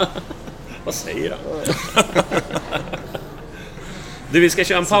det. Vad säger han? Du, vi ska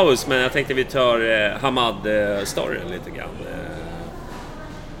köra en paus, men jag tänkte vi tar Hamad-storyn lite grann.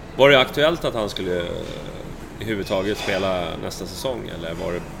 Var det aktuellt att han skulle i huvudtaget spela nästa säsong, eller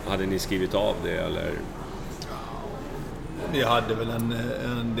hade ni skrivit av det, eller? Vi hade väl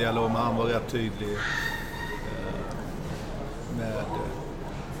en dialog med han, var rätt tydlig med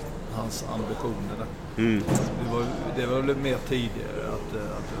hans ambitioner där. Det var väl mer tidigare att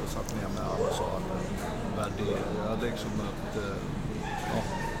jag satt ner med alla och sa att värdera liksom att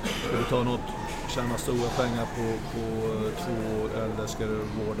ska du ta något, tjäna stora pengar på 2 år, eller ska du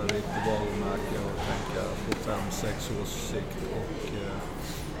vårda ditt varumärke och tänka på 5-6 års sikt och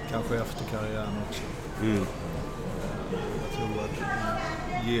kanske efter karriären också. Jag tror att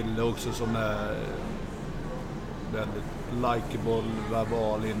Gille också, som är väldigt likeable,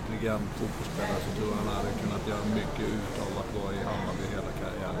 verbal, intelligent fotbollsspelare, så tror jag han hade kunnat göra mycket ut av att vara i Hammarby hela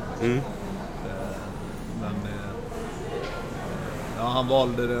karriären. Men han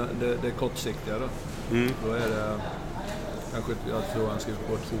valde det kortsiktiga då. Då är det kanske, jag tror han skriver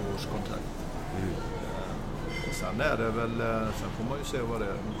på 2-årskontrakt. Sen är det väl, sen får man ju se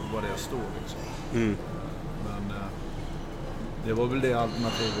vad det står liksom. Men det var väl det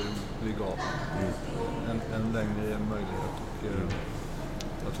alternativet vi gav. En längre möjlighet, och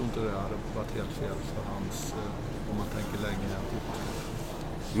jag tror inte det hade varit helt fel för hans, om man tänker längre än fotboll.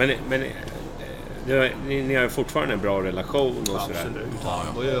 Men ni har fortfarande en bra relation och sådär. Absolut.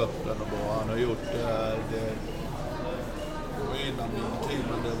 Han var ju öppen och bra. Han har gjort det innan min tid,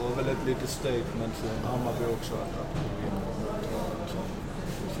 men det var väl ett litet statement från Hammarby också att gå in och ta en sån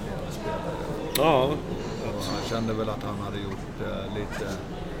profilerad spelare. Ja. Och han kände väl att han hade gjort lite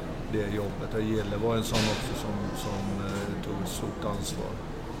det jobbet. Och Gille var en sån också som tog ett stort ansvar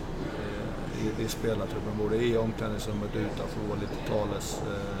i spelartruppen, både i omklädningsrummet utanför, var lite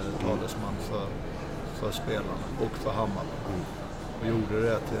talesman för spelarna och för Hammarby. Och gjorde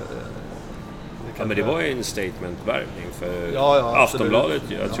det Ja, men det var ju en statement-värvning för ja, Aftonbladet.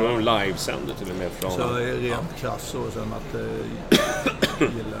 Jag tror de livesände till och med från... Så är rent krass så sen att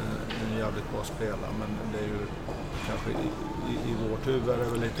gillar en jävligt bra spelare, men det är ju kanske i vårt huvud är det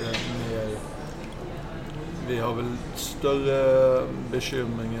väl lite mer... Vi har väl större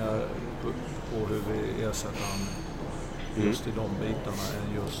bekymringar på hur vi ersätter han just i de bitarna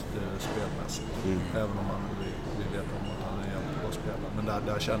än just spelmässigt. Även om vi vet om att han är en jävligt bra spelare. Men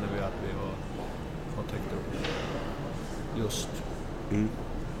där känner vi att vi har täckt upp just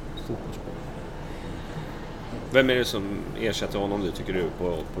fotbollsspel. Vem är det som ersätter honom, du tycker du,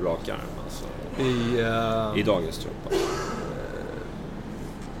 på rak arm? Alltså, i dagens trupp?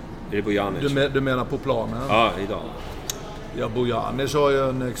 Är det Bojanic? Du menar på planen? Ja, idag. Ja, Bojanic har ju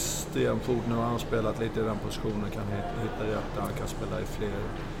en extrem fot nu. Han har spelat lite i den positionen, kan hitta rätt. Han kan spela i fler.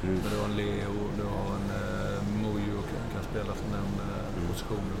 Men du har en Leo, du har en Mojo kan spela från den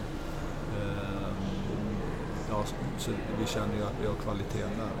positionen. Ja, så vi känner ju att vi har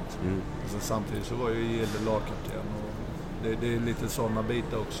kvaliteten där. Så samtidigt så var ju Gilde lagkapten. Det är lite sådana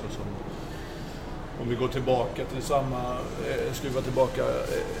bitar också som... Om vi går tillbaka till skulle vi vara tillbaka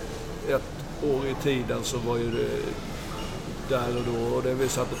ett år i tiden, så var ju det där och då, och det vi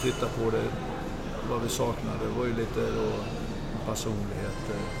satt och tittade på, det vad vi saknade var ju lite då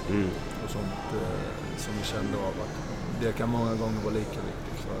personligheter och sånt som vi kände av att det kan många gånger vara lika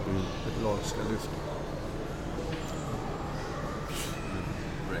viktigt för ett lag ska lyfta.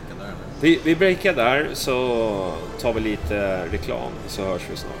 Vi breakar där, så tar vi lite reklam, så hörs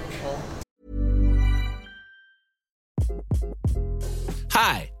vi snart.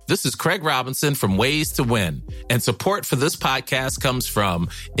 Hi, this is Craig Robinson from Ways to Win, and support for this podcast comes from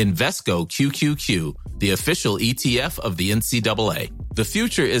Invesco QQQ, the official ETF of the NCAA. The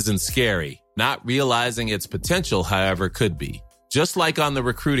future isn't scary. Not realizing its potential, however, could be. Just like on the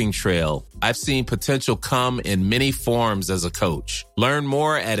recruiting trail, I've seen potential come in many forms as a coach. Learn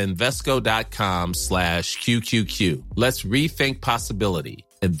more at Invesco.com/QQQ. Let's rethink possibility.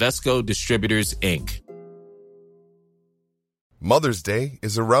 Invesco Distributors, Inc. Mother's Day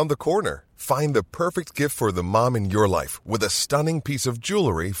is around the corner. Find the perfect gift for the mom in your life with a stunning piece of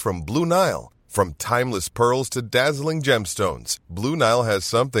jewelry from Blue Nile. From timeless pearls to dazzling gemstones, Blue Nile has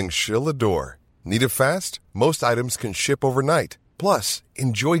something she'll adore. Need it fast? Most items can ship overnight. Plus,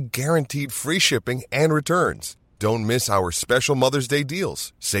 enjoy guaranteed free shipping and returns. Don't miss our special Mother's Day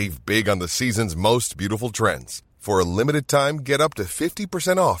deals. Save big on the season's most beautiful trends. For a limited time, get up to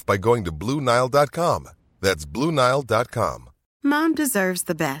 50% off by going to BlueNile.com. That's BlueNile.com. Mom deserves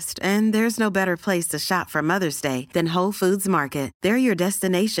the best, and there's no better place to shop for Mother's Day than Whole Foods Market. They're your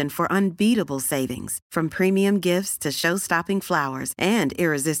destination for unbeatable savings, from premium gifts to show-stopping flowers and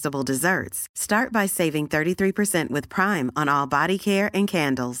irresistible desserts. Start by saving 33% with Prime on all body care and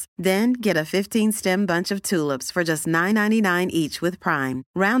candles. Then get a 15-stem bunch of tulips for just $9.99 each with Prime.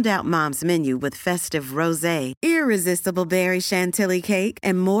 Round out Mom's menu with festive rosé, irresistible berry chantilly cake,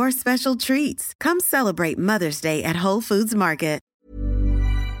 and more special treats. Come celebrate Mother's Day at Whole Foods Market.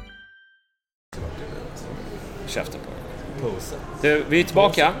 Käften på. Du, vi är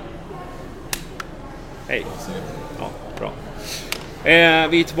tillbaka. Hej. Ja, bra.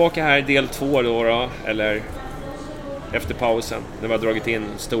 Vi är tillbaka här i del 2 då, eller efter pausen, när vi har dragit in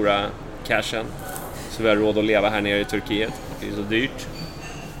stora cashen, så vi har råd att leva här nere i Turkiet. Det är så dyrt.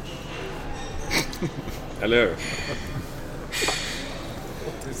 Eller hur?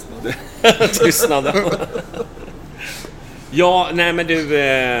 Tystnaden. Ja, nej men du,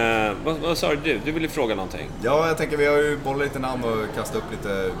 vad sa du? Du ville fråga någonting. Ja, jag tänker vi har ju bollat lite namn och kastat upp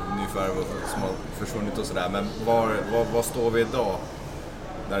lite nyförvärv som har försvunnit och sådär. Men var står vi idag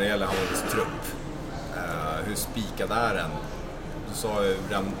när det gäller Hammarbys trupp? Hur spikad är den?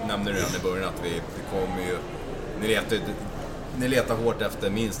 Du nämnde redan i början att vi kommer ju... Ni letar hårt efter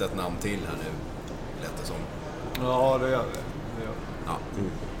minst ett namn till här nu, lät det som. Ja, det gör vi. Ja.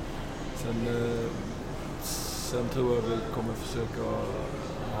 Sen tror jag vi kommer försöka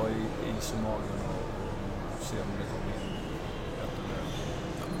ha is i magen och se om det kommer in ett eller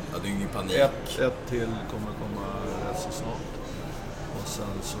ja, det är ingen panik. Ett till kommer komma rätt så snart. Och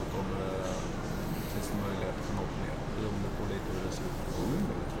sen så finns det möjlighet för något mer, beroende på lite hur det ser ut.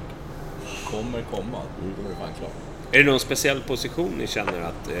 Kommer komma, då är det fan klart. Är det någon speciell position ni känner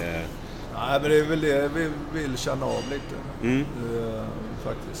att... Nej, men det är väl det vi vill känna av lite.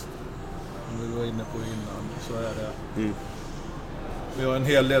 Faktiskt. Som vi var inne på innan, så är det. Vi har en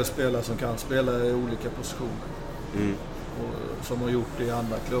hel del spelare som kan spela i olika positioner. Och som har gjort det i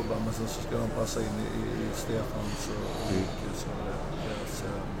andra klubbar, men sen så ska de passa in i Stefans och deras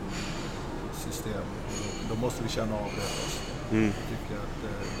system. system. Då måste vi känna av det först. Jag tycker att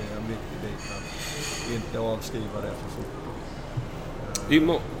det är en viktig bit att inte avskriva det för fort. Det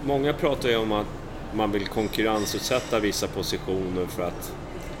är många pratar ju om att man vill konkurrensutsätta vissa positioner för att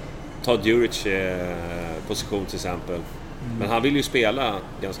ta Djuric position till exempel. Men han vill ju spela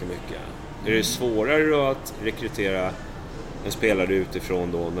ganska mycket. Är det svårare att rekrytera en spelare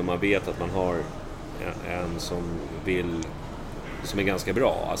utifrån då när man vet att man har en som är ganska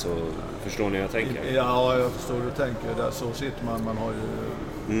bra? Alltså, förstår ni vad jag tänker? Ja, jag förstår hur du tänker. Där så sitter man har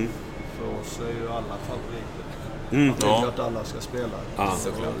ju... För oss är ju alla favoriter. Man vill ju att alla ska spela.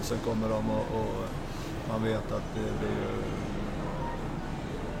 Sen kommer de och man vet att det blir...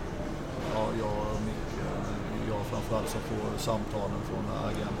 Ja, jag och Micke, jag framförallt som får samtalen från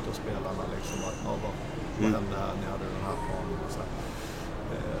agent och spelarna liksom att vad hände här, ni hade den här planen och så.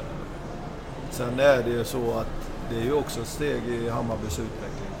 Sen är det ju så att det är ju också ett steg i Hammarbys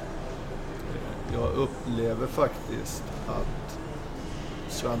utveckling. Jag upplever faktiskt att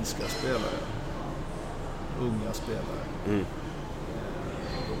svenska spelare, unga spelare,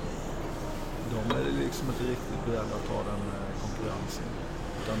 de är liksom inte riktigt beredda att ta den konkurrensen.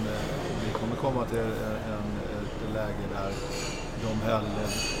 Utan vi kommer komma till ett läge där de hellre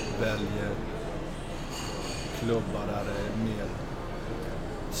väljer klubbar där det är mer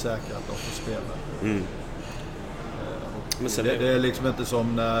säkert att de får spela. Det är liksom inte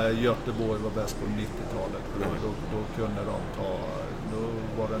som när Göteborg var bäst på 90-talet. Då kunde de då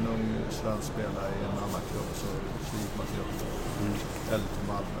var det en ung svensk spelare i en annan klubb så gick man till Göteborg eller till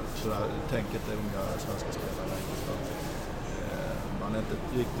Malmö. Så där tänker inte unga svenska spelare längre. Man är inte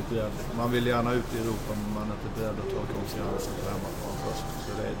riktigt beredd. Man vill gärna ut i Europa men man är inte beredd att ta konkurrensen på hemmaplan först.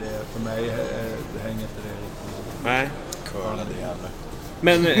 Så det för mig det hänger inte det riktigt. Nej. Curla det jävla.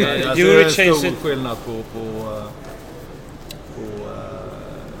 Men det är stor skillnad på både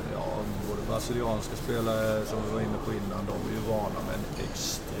brasilianska spelare som vi var inne på innan, de är ju vana med en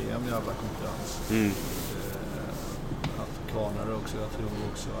extrem jävla konkurrens. Afrikanare också, jag tror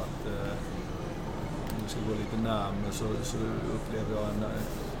också att om vi ska gå lite närmare så upplever jag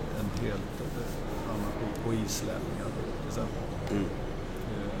en helt annan på islänningar till exempel.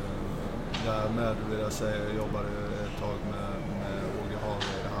 Därmed vill jag säga, jag jobbade ett tag med Åge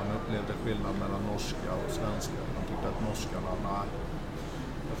Hareide. Han upplevde skillnad mellan norska och svenska. Han tyckte att norskarna,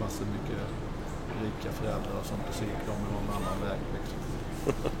 det fanns det mycket rika föräldrar och sånt, så gick de någon annan väg liksom.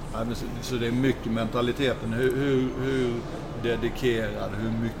 Så det är mycket mentaliteten. Hur dedikerad,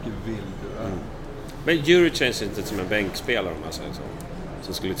 hur mycket vill du är. Men Djuric känns inte som en bänkspelare om man säger så.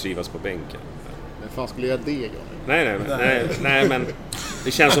 Som skulle trivas på bänken. Men fan skulle jag det? Nej, men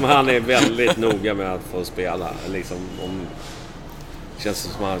det känns som han är väldigt noga med att få spela. Liksom, det känns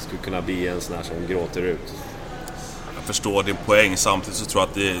som att han skulle kunna bli en sån här som gråter ut. Jag förstår din poäng. Samtidigt så tror jag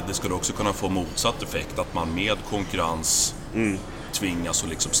att det skulle också kunna få motsatt effekt. Att man med konkurrens tvingas att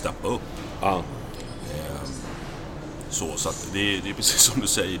liksom steppa upp. Ja. Så att det är precis som du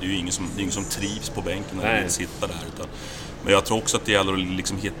säger. Det är ju ingen som trivs på bänken när man sitter där. Men jag tror också att det gäller att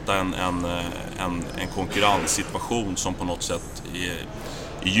liksom hitta en konkurrenssituation som på något sätt är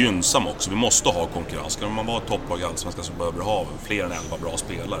gynnsam också. Vi måste ha konkurrens. Ska man vara topplag i Allsvenskan så behöver vi ha fler än 11 bra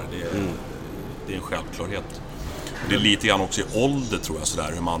spelare. Det är en självklarhet. Det är lite grann också i ålder tror jag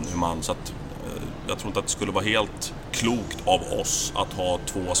sådär hur man så att jag tror inte att det skulle vara helt klokt av oss att ha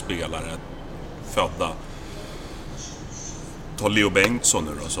 2 spelare födda. Ta Leo Bengtsson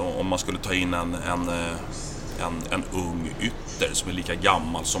nu då, så om man skulle ta in en ung ytter som är lika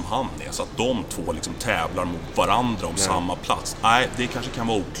gammal som han är, så att de 2 liksom tävlar mot varandra om samma plats. Nej, det kanske kan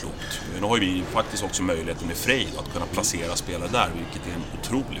vara oklokt. Nu har vi faktiskt också möjligheten med Frej att kunna placera spelare där, vilket är en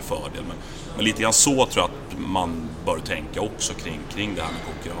otrolig fördel. Men lite grann så tror jag att man bör tänka också kring det här med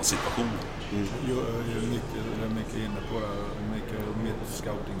konkurrenssituationen. Jag är mycket inne på det, mycket mitt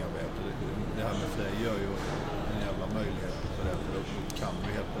scoutingarbete. Det här med Frej gör ju en jävla möjlighet för det, för då kan vi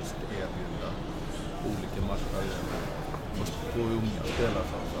helt plötsligt erbjuda olika matcher på unga spelare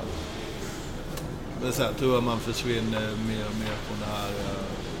framförallt. Men sen tror jag man försvinner mer och mer från det här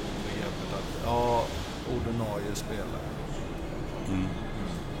begreppet att ordinarie spelare.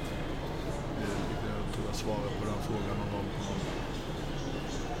 Jag tror jag svarar på den frågan någon gång på någon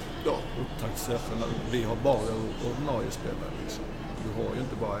upptaktsträffen. Vi har bara ordinarie spelare liksom. Du har ju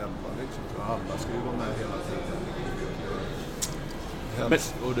inte bara 11 liksom, för alla ska ju vara med hela tiden.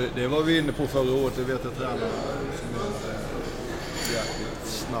 Och det var vi inne på förra året, det vet jag tränare som gjorde jäkligt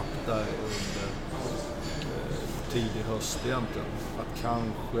snabbt där under tidig höst egentligen. Att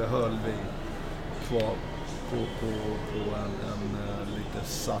kanske höll vi kvar på en lite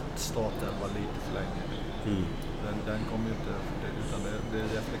satt startelva lite för länge. Den kom ju inte, utan det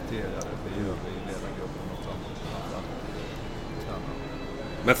reflekterar respekterade vi gör i ledargruppen och framförallt.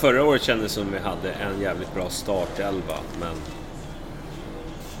 Men förra året kändes som vi hade en jävligt bra startelva,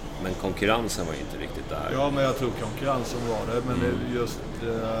 men konkurrensen var inte riktigt där. Ja, men jag tror konkurrensen var det, men det är just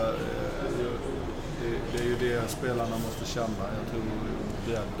det är ju det spelarna måste känna. Jag tror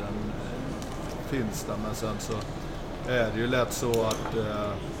bredden finns där, men sen så är det ju lätt så att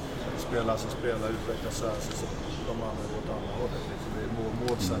spelare som spelar utvecklas så här, så de andra åt andra hållet. Liksom.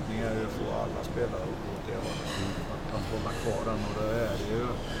 Målsättningen är ju att få alla spelare åt det hållet, att hålla kvar den, och det är det ju.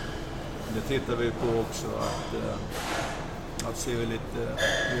 Det tittar vi på också, att se lite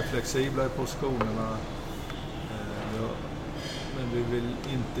mer flexibla i positionerna. Men vi vill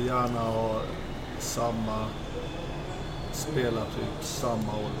inte gärna ha samma spelartyp,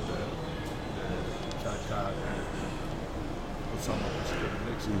 samma ålder, karaktär på samma position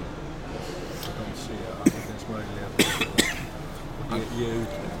liksom. Så de ser att det finns möjlighet att ge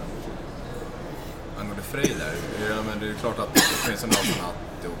utrymme. Angående Frej där, men det är ju klart att det finns en annan att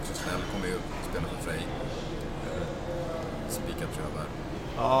det också Snäll kommer ju spela för Frej. Spikat tror jag.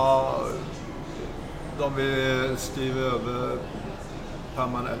 Ja, de vill skriva över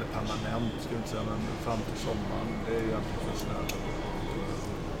permanent, ska jag inte säga, men fram till sommaren. Det är ju egentligen för Snäll.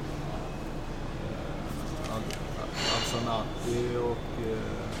 Alsanati och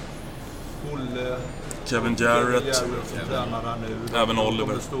Olle. Kevin Jarrett. Som tränar här nu. Även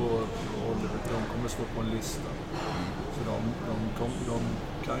Oliver. De kommer stå på en lista. Så de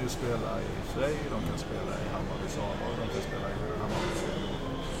kan ju spela i Frej, de kan spela i Hammarby Sala och de kan spela i Hammarby Sala.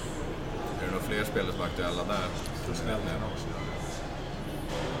 Är det några fler spelare som är aktuella där? Också.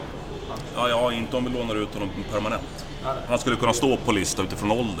 Ja, inte om vi lånar ut honom permanent. Han skulle kunna stå på lista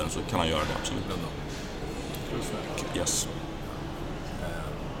utifrån åldern, så kan han göra det absolut. Yes.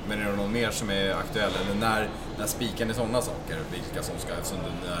 Men är det någon mer som är aktuell? Eller när spiken är sådana saker? Vilka som ska, eftersom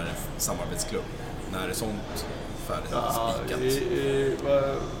det är samarbetsklubb. När är sånt färdigt spikat?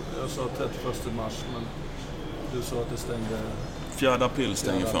 Jag sa 31 mars, men du sa att det stängde... 4 april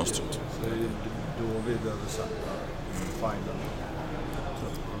stänger fönstret. Så då vi behöver sätta final.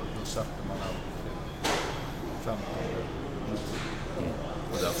 Då sätter man allt 15.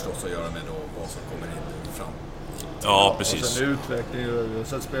 Och det har förstås att göra med då vad som kommer in fram. Ja, precis. Och sen utveckling. Jag har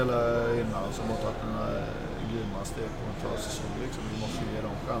sett spelare innan som har tagit den här grymma steg på en försäsong. Liksom, vi måste ge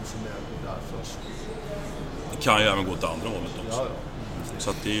dem chansen där först. Det kan ju även gå åt andra hållet också. Ja. Så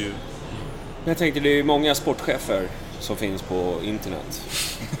att det är ju... Jag tänkte, det är ju många sportchefer som finns på internet.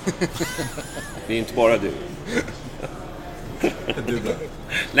 Det är inte bara du.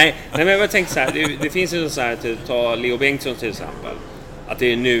 Nej, men jag tänkte så här, det finns ju så här, att ta Leo Bengtsson till exempel, att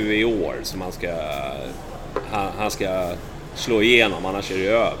det är nu i år som han ska slå igenom, annars är det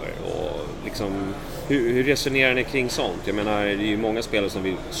över. Och liksom, hur resonerar ni kring sånt? Jag menar, det är ju många spelare som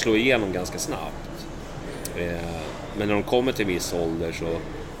vill slå igenom ganska snabbt. Men när de kommer till viss ålder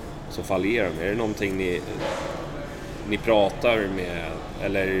så fallerar de. Är det någonting ni pratar med,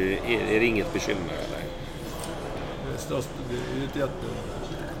 eller är det inget bekymmer? Eller? Det är ju ett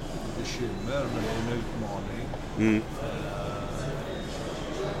jättebekymmer, men det är en utmaning.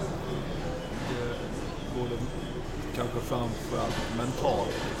 Både kanske framförallt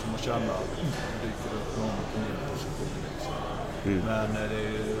mentalt, liksom, att känna att det dyker upp någon på min position. Liksom. Men det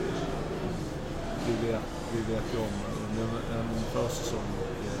är ju, vi vet ju om under en försäsong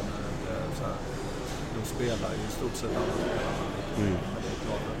de spelar i stort sett alla spelarna. Men det är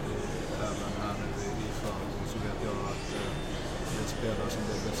klart att även här nu i förhållande så vet jag att det är spelare som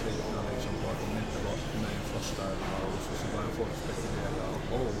blir besvikna liksom, på att de inte var med i första elva, och så börjar folk spekulera.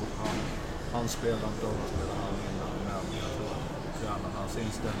 Han spelar inte, och spelar han innan. Men jag tror att tränarnas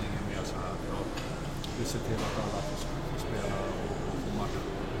inställning är mer så här att vi ser till att alla får spela och få matcher.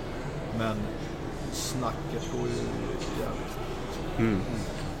 Men snacket går ju jävligt fort.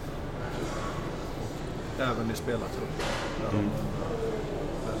 Även i spelartruppen. Där de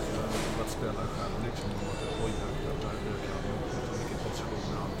väljer att spela själv liksom, och att det påverkar där du kan på vilken position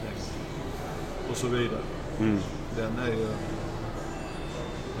han tänker och så vidare. Den är ju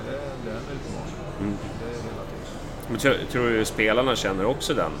det är en utmaning. Det är hela tiden. Men tror du spelarna känner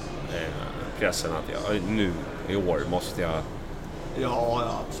också den pressen att nu i år måste jag... Ja,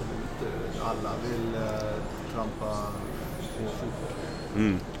 absolut. Alla vill trampa på fort.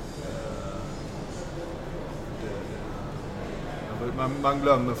 Man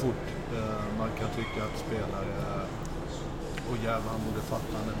glömmer fort. Man kan tycka att spelare jävlar, han borde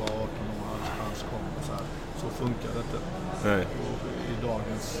fatta, han är bara 18 år, hans kommer så här. Så funkar det inte. Nej. I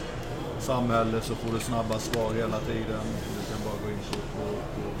dagens samhälle så får du snabba svar hela tiden. Du kan bara gå in på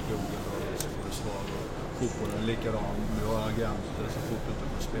Google och så får du svar. fotbollen är likadan. Du har agenter så fort du inte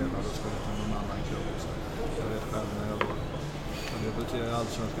får spela, då ska du till någon annan klubb. Så jag vet själv när jag var... Jag debuterade i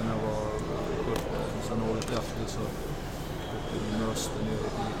Allsvenskan när jag var 17. Sen året efter så åkte vi med Östen i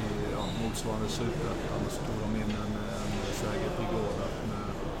motsvarande Superettan. Så tog de in en Sergej Prigorov med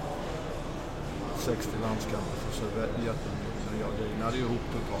 60 landskamper för så jättemycket. Jag grinade ju ihop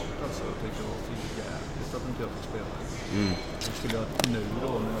totalt. Alltså, jag tyckte det var för jävligt att inte jag får spela. Så skulle jag nu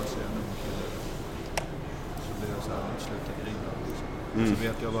då, när jag ser en ung kille, så blir jag så här, sluta grina. Så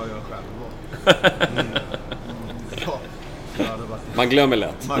vet jag vad jag själv var. Ja. Man glömmer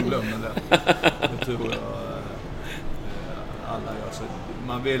lätt. Man glömmer lätt. Det tror jag alla gör. Så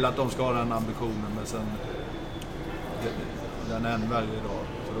man vill att de ska ha den ambitionen, men sen den än varje dag.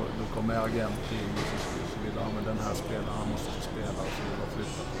 För då kommer agent in och så vill han med den här spelaren, han måste få spela och så vill jag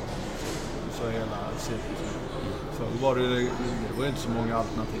flytta på honom. Så hela cirkusen. Förr var det var inte så många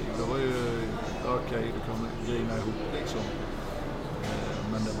alternativ. Det var ju okej, du kan grina ihop liksom.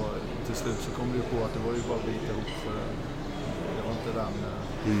 Men det var, till slut så kom det på att det var ju bara att bita ihop för det var inte den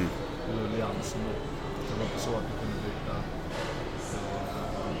rulliansen då. Det var inte så att vi kunde byta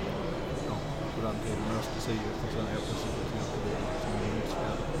på den tiden med Östersiet och sen helt plötsligt som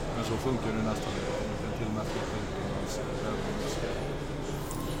men så funkar det nästan till och med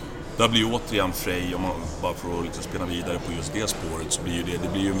där blir ju återigen Frej, om man bara för att liksom spela vidare på just det spåret, så blir ju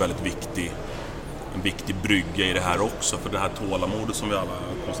det blir ju en väldigt viktig brygga i det här också, för det här tålamodet som vi alla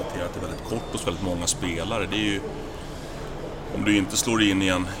har konstaterat är väldigt kort hos väldigt många spelare. Det är ju, om du inte slår in i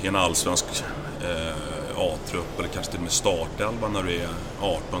en allsvensk A-trupp eller kanske till och med startelva när du är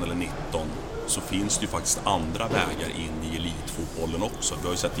 18 eller 19, så finns det ju faktiskt andra vägar in i elitfotbollen också. Vi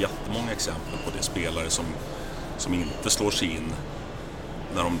har ju sett jättemånga exempel på det, spelare som inte slår sig in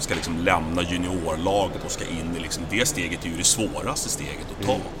när de ska liksom lämna juniorlaget och ska in i liksom, det steget är ju det svåraste steget att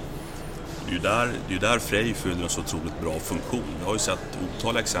ta. Det är ju där Frej fyller en så otroligt bra funktion. Vi har ju sett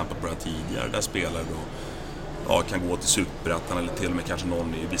otaliga exempel på det tidigare där spelare då, kan gå till Superettan eller till och med kanske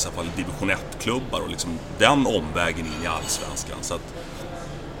någon i vissa fall division 1-klubbar och liksom den omvägen in i Allsvenskan. Så att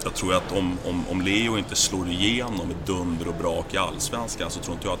jag tror att om Leo inte slår igenom med dunder och brak i Allsvenskan, så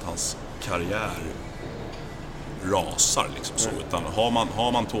tror inte jag att hans karriär rasar liksom så, utan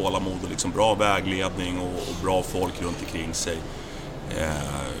har man tålamod och liksom bra vägledning och bra folk runt omkring sig,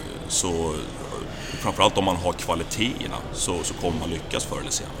 så framförallt om man har kvaliteterna så kommer man lyckas förr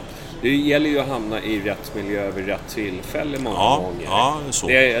eller senare. Det gäller ju att hamna i rätt miljö vid rätt tillfälle många gånger. Ja,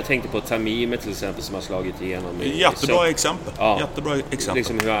 så. Jag tänkte på Tamime till exempel som har slagit igenom. Jättebra exempel. Ja, jättebra exempel.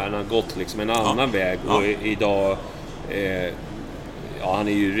 Liksom hur han har gått liksom en annan väg och idag han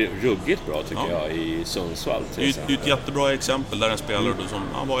är ju ruggigt bra tycker jag i Sundsvall till exempel. Det är ett jättebra exempel där en spelare som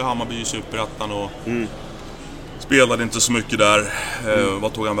han var i Hammarby i Superettan och spelade inte så mycket där.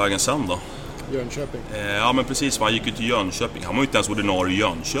 Vad tog han vägen sen då? Jönköping. Ja men precis, han gick ju till Jönköping. Han var ju inte ens ordinarie i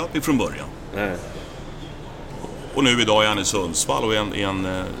Jönköping från början. Nej. Och nu idag är han i Sundsvall och är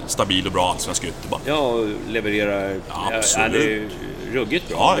en stabil och bra allsvensk ytterback. Ja, och levererar det är ruggigt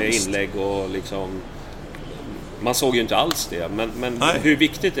bra med inlägg och liksom. Man såg ju inte alls det, men hur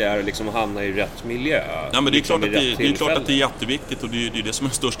viktigt det är liksom att hamna i rätt miljö. Ja, men det är klart att det är jätteviktigt, och det är det som är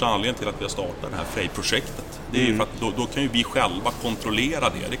den största anledningen till att vi har startat det här Frej-projektet. Det är ju för att då kan ju vi själva kontrollera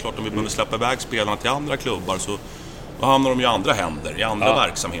det. Det är klart, om vi behöver släppa iväg spelarna till andra klubbar så då hamnar de i andra händer, i andra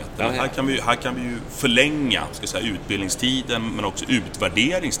verksamheter. Ja. Här kan vi ju förlänga utbildningstiden men också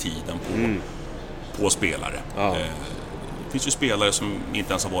utvärderingstiden på spelare. Ja. Det finns ju spelare som inte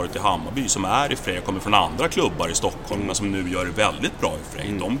ens har varit i Hammarby som är i Frej och kommer från andra klubbar i Stockholm men som nu gör det väldigt bra i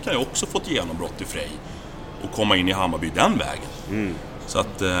Frej. De kan ju också få ett genombrott i Frej och komma in i Hammarby den vägen. Så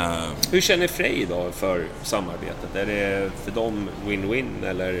att, hur känner Frej då för samarbetet? Är det för dem win-win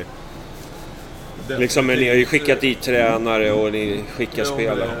eller liksom ni har ju skickat dit tränare och ni skickar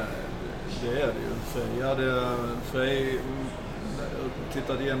spelare? Det är det ju. Frej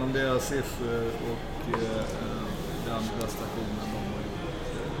tittat igenom deras siffror och den prestationen de har gjort.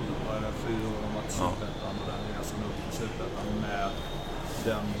 Bara 4 år om att Superettan och den resan upp till Superettan med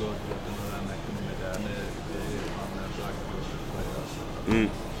den budgeten och den ekonomin där. Det är ju han bragdbudget på deras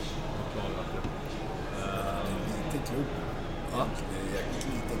klarat det. Liten klubb. Ja. Det är jäkligt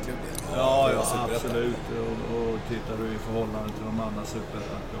liten klubb. Ja, absolut. Och tittar du i förhållande till de andra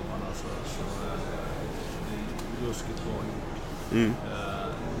Superettan-klubbarna så är det ruskigt bra gjort.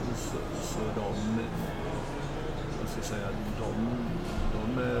 Så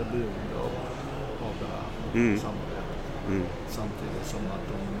de är beroende av det här samarbetet. Samtidigt som att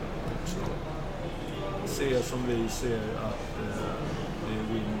de också ser som vi ser att det är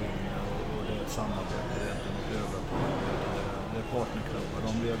win-win och det är ett samarbete gentemot övriga. det är partnerklubbar,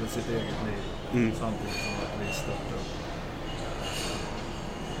 de lever sitt eget liv samtidigt som att vi stöttar upp.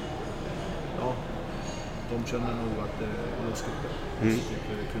 Ja, de känner nog att det är ruskigt.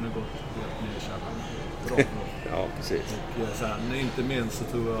 Det kunde gått helt nedkännande. Bra. Ja, precis. Och sen inte minst så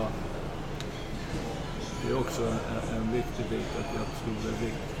tror jag det är också en viktig bit att jag tror det är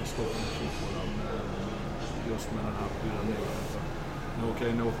viktigt för Stockholmsfotbollen just med den här pyramiden.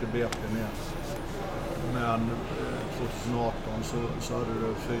 Nu åkte BP ner. Men 2018 så hade du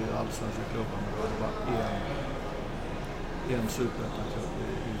 4 allsvenska klubbar, men det var bara en superettaklubb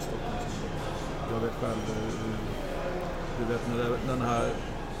i Stockholmsområdet. Jag vet själv, du vet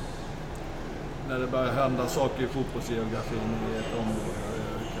när det börjar hända saker i fotbollsgeografin i ett område.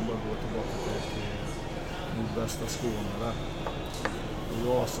 Jag kan bara gå tillbaka till nordvästra Skåne där.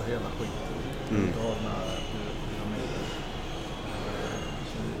 Då rasar hela skiten. Av den här pyramiden.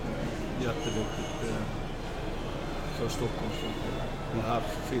 Jätteviktigt för Stockholms fotboll. Det här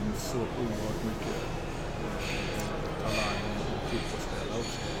finns så oerhört mycket talang och fotbollsspelare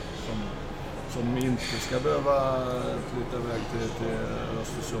också. Som inte ska behöva flytta iväg till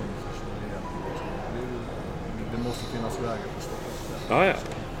Östersund. Det måste finnas vägar för Stockholm. Ja.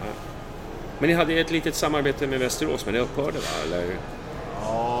 Men ni hade ett litet samarbete med Västerås, men det upphörde, va? Eller?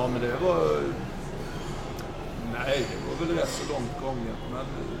 Ja, men det var... Nej, det var väl rätt så långt gånget. Men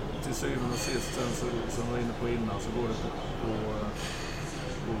till syvende och sist, sen som var inne på innan, så går det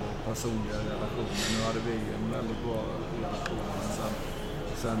på personliga relationer. Nu hade vi en väldigt bra relation. Men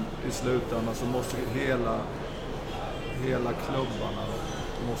sen i slutändan så måste hela klubbarna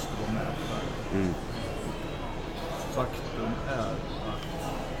måste vara med på det. Faktum är att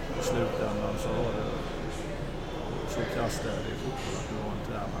i slutändan så har det så kastar det i fotboll att du har en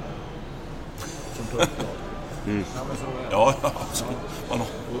tränare som tar upp laget. Ja, men så är det. Ja.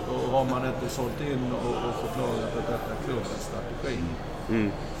 Och har man inte sålt in och förklarat att detta är klubbens strategi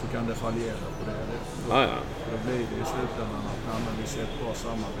så kan det fallera på det. Då blir det i slutändan att vi ser ett bra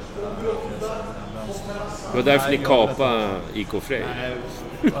samarbete där. Det var därför ni kapade IK Frej.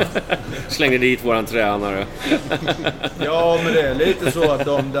 Slängde dit våran tränare. Ja, men det är lite så att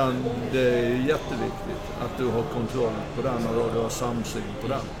det är jätteviktigt att du har kontroll på den och du har samsyn på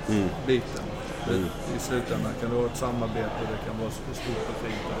den biten. I slutändan kan det vara ett samarbete, det kan vara stort och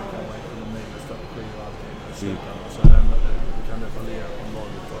fint, det kan vara ekonomi och strategi och allting. I slutändan så kan det fallera på en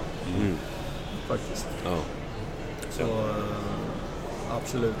laguttag. Faktiskt. Ja. Så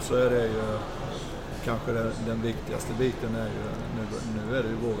absolut så är det ju kanske den viktigaste biten är ju nu är det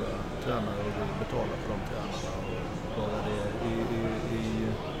ju våra tränare och vi betalar för de tränarna och bara det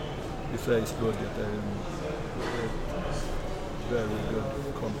i Frejs budget är ju en very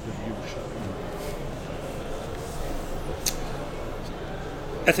good contribution.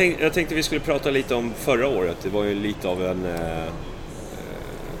 Jag tänkte vi skulle prata lite om förra året. Det var ju lite av en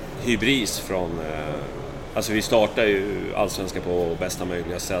hybris från... alltså vi startade ju allsvenska på bästa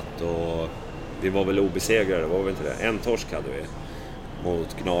möjliga sätt och vi var väl obesegrade, var vi inte det? En torsk hade vi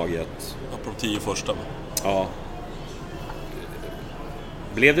mot Gnaget. Ja, på de 10 första. Ja.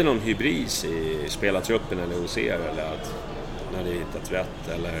 Blev det någon hybris i spelartruppen eller hos er? Eller att när ni hittat rätt?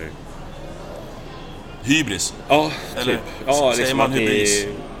 Eller... Hybris? Ja, eller, typ. Ja, säger liksom man att hybris?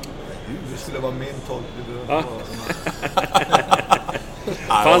 Det skulle vara min tolkning. Ja.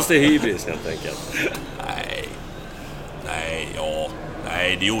 Fanns det hybris helt enkelt?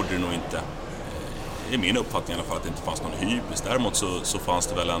 Nej, det gjorde det nog inte. Det är min uppfattning i alla fall att det inte fanns någon hybris. Däremot så fanns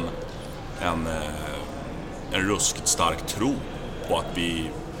det väl en ruskigt stark tro på att vi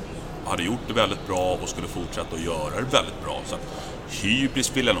hade gjort det väldigt bra och skulle fortsätta att göra det väldigt bra. Så att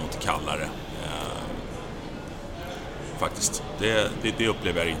hybris vill jag nog inte kalla det. Faktiskt. Det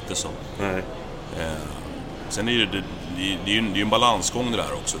upplever jag inte så. Nej. Sen är det är en balansgång det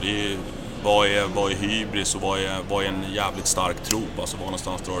där också. Det är, vad är hybris och vad är en jävligt stark tro? Alltså var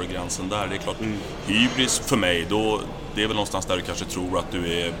någonstans drar gränsen där? Det är klart, hybris för mig, det är väl någonstans där du kanske tror att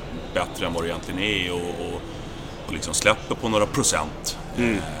du är bättre än vad du egentligen är och liksom släpper på några procent.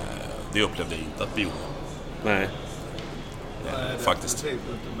 Det upplevde jag inte att vi gjorde. Nej. Faktiskt.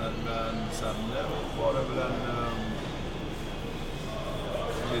 Men sen var det väl en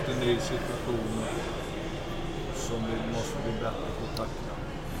lite ny situation som vi måste bli bättre på att tackla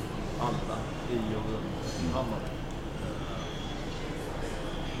alla i och runt Hammarby.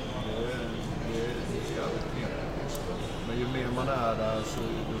 Det är jävligt meningslöst. Men ju mer man är där så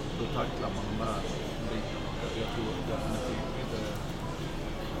då tacklar man de här bitarna. Jag tror definitivt inte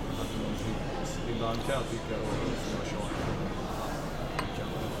att det är någon hybris. Ibland kan jag tycka som jag tjatar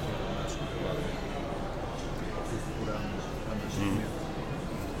på den händelsen.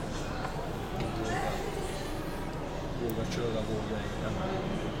 Våga köra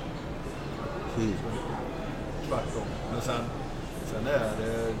Men sen är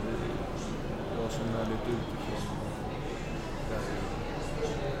det jag som är lite utifrån.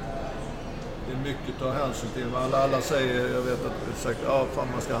 Det är mycket att ta hänsyn till. Alla säger, jag vet att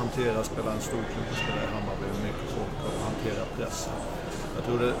man ska spela en stor klubb och spela i Hammarby. Mycket folk och hantera pressen. Jag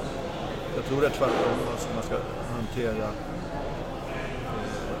tror det är tvärtom. Alltså man ska hantera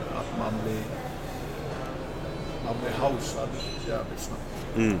att man blir hausad jävligt snabbt.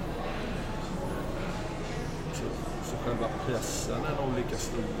 Så själva pressen är nog lika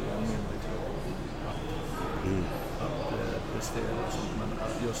stor och mindre klar att prestera och sånt. Men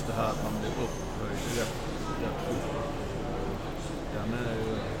just det här att man blir upphöjd rätt fort. Den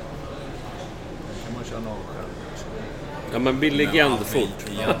kan man känna av själv. Ja, man blir legend fort.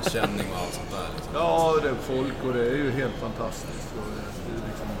 Igenkänning och allt sånt där. Liksom. Ja, det är folk och det är ju helt fantastiskt. Och det är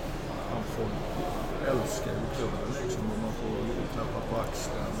liksom, folk älskar ju klubben liksom, och man får klappa på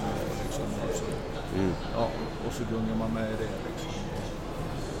axeln och liksom, och så gungar man med i det liksom.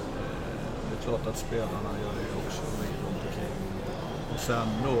 Det är klart att spelarna gör det också runt omkring. Och sen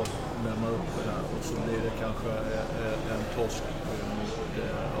då lämnar upp det där och så blir det kanske en torsk mot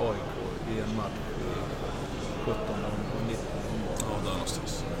AIK i en match 17 och 19. Ja, där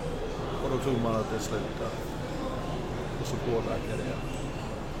någonstans. Och då tror man att det slutar. Och så påverkar det.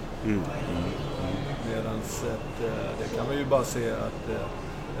 Medans det kan man ju bara se att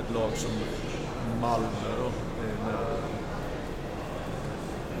ett lag som Malmö då,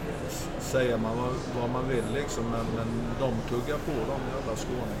 säger man vad man vill liksom, men de tuggar på de jävla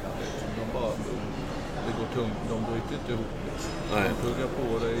skåningar liksom. Det går tungt, de bryter inte ihop liksom. De tuggar på,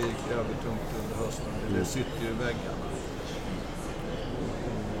 det gick jävligt tungt under hösten. Det sitter ju i väggarna.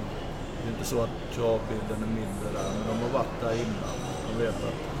 Det är inte så att kravbilden är mindre där, men de har varit där innan. De vet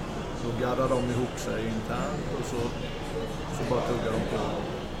att då gaddar de ihop sig internt och så bara tuggar de på.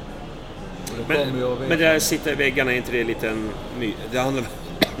 Men det där sitter i väggarna, är inte det lite en det handlar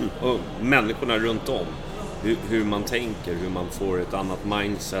om människorna runt om. Hur man tänker, hur man får ett annat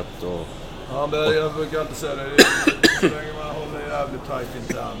mindset och... Ja, men jag brukar alltid säga det. Så länge man håller jävligt tajt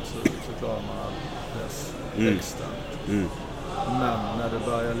internt så klarar man all press externt. Men när det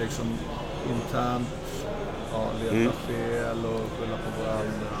börjar liksom internt leta fel och skylla på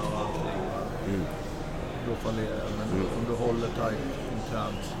varandra och allting, då fallerar jag. Men om du håller tajt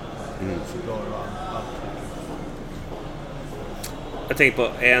internt så klarar du allt. Jag tänker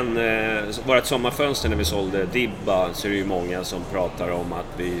på vårt sommarfönster när vi sålde Dibba, så är det ju många som pratar om att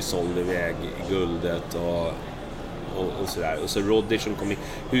vi sålde iväg guldet och sådär. Och så Rodic som kom in.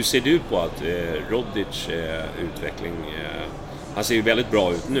 Hur ser du på att Rodic utveckling, han ser ju väldigt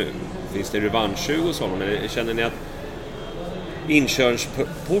bra ut nu. Finns det revanschsug hos honom? Eller känner ni att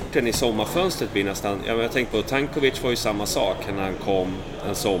inkörsporten i sommarfönstret blir nästan... Jag tänkte på Tankovic var ju samma sak när han kom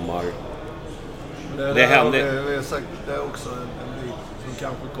en sommar. Det hände... Det är också en bit som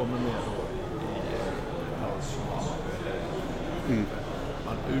kanske kommer med då i paus.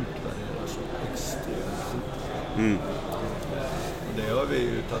 Man utvärderar så extremt fort. Det har vi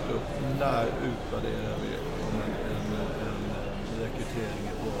ju tagit upp. När utvärderar vi om en rekrytering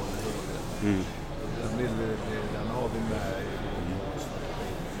är bra eller dålig? Den har vi med i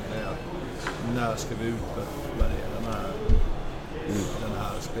när ska vi utvärdera den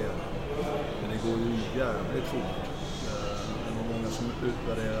här spelaren? Men det går ju jävligt fort. Det var många som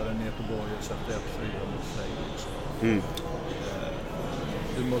utvärderade ner på Borges efter 1-4 mot Frej också.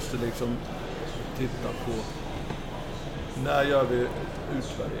 Du måste liksom titta på när gör vi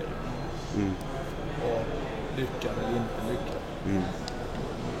utvärdering? Och lyckad eller inte lyckad?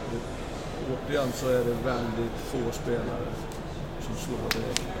 Återigen så är det väldigt få spelare som slår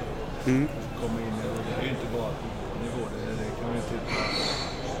direkt. Som kommer in i det. Det är ju inte bara på nivå. Det kan vi titta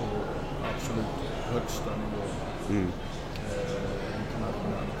på absolut högsta nivå.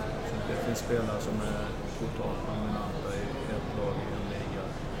 Internationellt. Det finns spelare som är totalt dominanta i ett lag i en liga.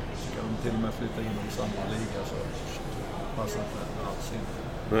 Så kan de till och med flytta in i samma liga så passar inte alls in.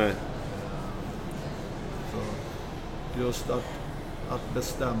 Nej. Så just att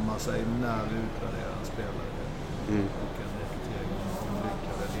bestämma sig när vi utvärderar en spelare och en rekrytering om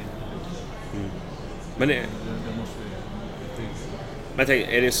lyckad eller inte lyckad. Men det måste vi bygga. Men jag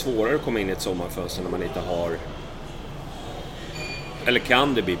tänker, är det svårare att komma in i ett sommarfönster när man inte har... Eller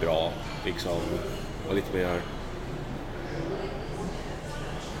kan det bli bra liksom? Och lite mer...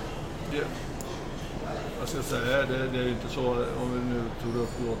 Jag ska säga, det är ju inte så, om vi nu tog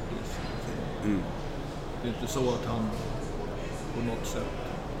upp Rodic. Det är inte så att han på något sätt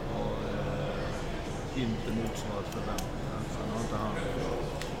har inte motsvarat förväntningar. Sen har inte han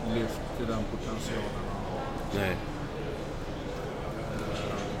lyft till den potentialen han har. Nej.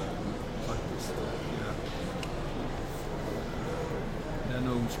 Faktiskt. en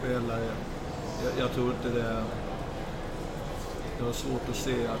ung spelare. Jag tror inte det. Det var svårt att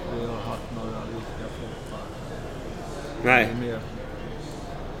se att vi har haft några riktiga floppar. Nej. Det är mer,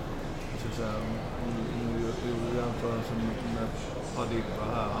 så att säga, nu gjorde vi jämförelsen med Padippa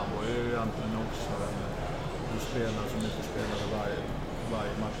här. Han var ju egentligen också en spelare som inte spelade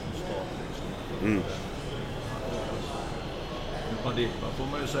varje match från start. Liksom. Padippa får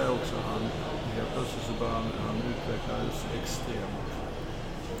man ju säga också, han helt plötsligt så började han utvecklades extremt.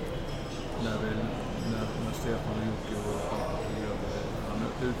 När Stefan och Jocke och han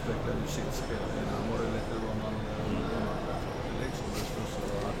utvecklade sitt spel. Innan var det lite vad man liksom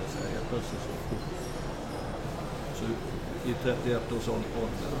hade sig helt plötsligt så i 31 års ålder.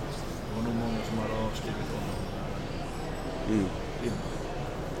 Det var nog många som hade avskrivit honom.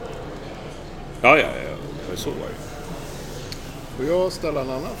 Ja, så var det. Får jag ställa en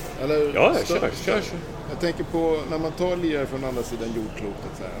annan? Eller, ja, kör. Jag tänker på när man tar lirare från andra sidan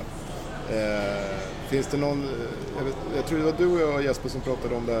jordklotet så här. Finns det någon, jag tror det var du och jag och Jesper som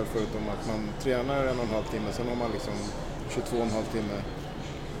pratade om det här förut, om att man tränar 1,5 timme, sen har man liksom 22,5 timme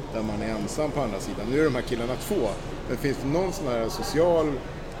där man är ensam på andra sidan. Nu är de här killarna 2, men finns det någon sån här social,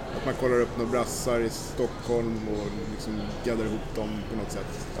 att man kollar upp några brassar i Stockholm och liksom gaddar ihop dem på något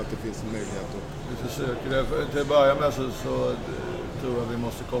sätt, att det finns en möjlighet att... Vi försöker det. Till att börja med så tror jag vi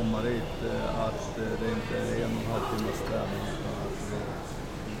måste komma dit att det inte är 1,5 timmars träning, utan att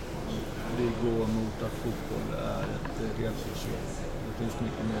vi går mot att fotboll är ett heltidssystem. Det finns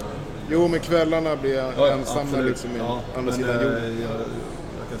mycket mer. Jo, men kvällarna blir ensamma liksom i andra sidan jorden.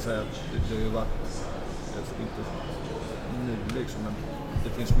 Jag kan säga att det har ju varit, inte nu liksom, men det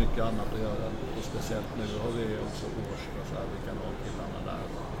finns mycket annat att göra. Och speciellt nu har vi också Årsta så här, vi kan ha killarna där.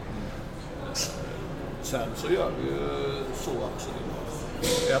 Sen så gör vi ju så absolut.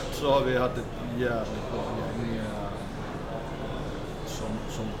 Så har vi haft ett jävligt bra gäng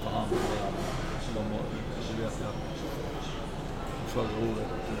som tar hand om varandra. Du vet jag förra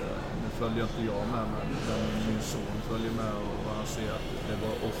året, nu följer inte jag med, men min son följer med och han ser att det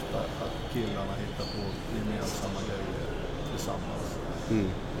var ofta att killarna hittar på gemensamma grejer tillsammans.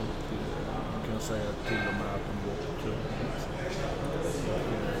 Och man kan säga till och med att de går på klubben.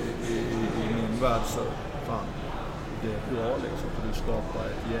 I min värld så fan, det är bra liksom, för du skapar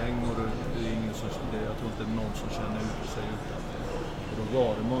ett gäng och det är ingen som, jag tror inte det är någon som känner ut sig utan. Och då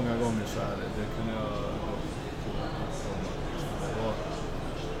var det många gånger så här, det kunde jag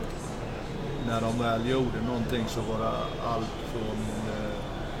när de väl gjorde någonting så var det allt från,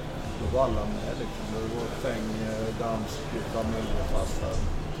 då var alla med liksom. Det var fäng, dansk, familjefasta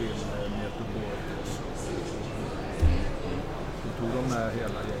till Göteborg. Då tog de med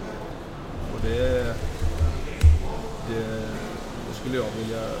hela gänget. Och det skulle jag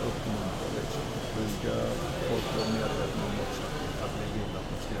vilja uppmuntra liksom. Hur ska folk vara medvetna om också att vi vill att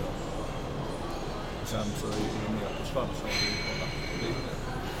man ska göra. Och sen så i Meters fall så har vi hållit lite.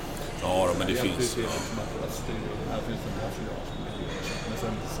 Ja, men det finns. Här finns det en som men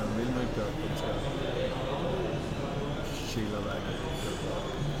sen vill man inte att de ska kila vägen.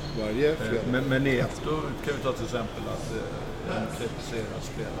 Men Neto kan vi ta till exempel att en kritiserad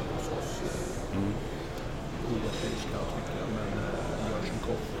spelare hos oss. Orättvis kan jag tycka, men gör sin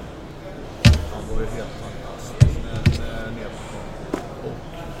koffe. Han var ju helt fantastisk när Neto kom. Och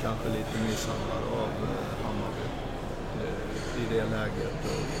kanske lite misshandlad av Hammarby i det läget.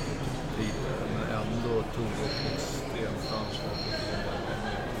 Men ändå tog ett extremt ansvar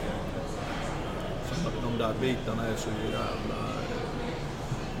så att de där bitarna är så jävla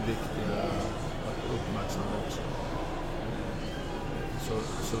viktiga att uppmärksamma också.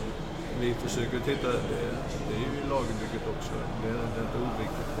 Så vi försöker titta, det är ju i lagbygget också, det är inte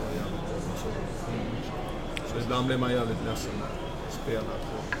oviktigt på jävligt så ibland blir man jävligt ledsen när spelare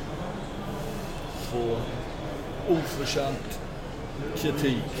får oförtjänt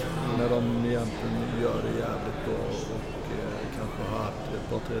kritik när de egentligen gör det jävligt bra och kanske har haft ett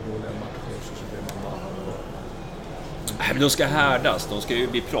par 3 dåliga matcher så blir man bara. Nej, men de ska härdas, de ska ju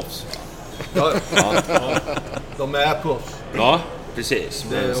bli proffs. Ja. De är proffs. Ja, precis.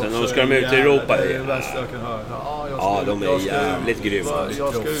 Men sen ska de ut i Europa. Det är det värsta jag kan höra. Ja, de är jävligt grymma.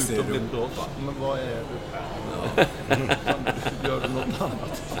 Jag ska ut och bli proffs. Men vad är du? Gör du något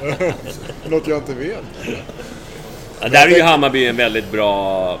annat? Något jag inte vet. Ja, där är ju Hammarby en väldigt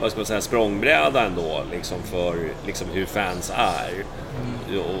bra, vad ska man säga, språngbräda ändå liksom för liksom hur fans är.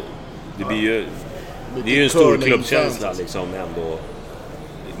 Och det blir ju det är ju en stor klubbkänsla liksom ändå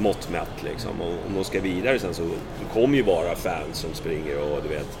måttmätt liksom. Och om de ska vidare sen så kommer ju bara fans som springer och du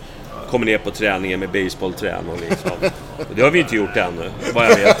vet kommer ner på träningen med baseballträn och liksom. Det har vi inte gjort ännu, vad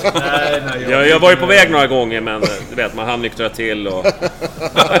jag vet. Nej, jag har varit på väg några gånger, men du vet, man hann nyktra till och...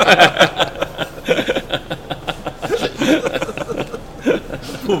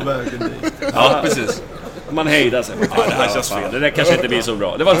 På vägen dit. Ja, precis. Man hejdar sig. Ja, det här känns fel. Det där kanske inte blir så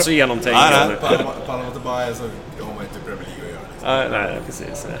bra. Det var inte så genomtänkt. Pallar man inte bara är så har man inte Premier League att göra. Liksom. Nej,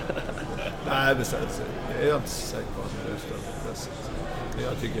 precis. Nej, det är jag inte så säker på att det är stödmässigt. Men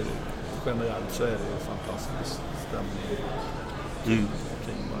jag tycker generellt så är det ju fantastisk stämning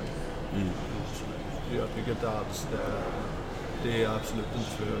kring mig. Jag tycker inte alls det är absolut inte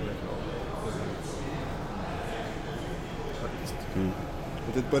för höga krav. Faktiskt.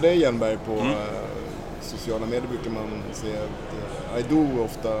 Jag tittar på dig, Hjelmberg, på sociala medier brukar man säga att Aido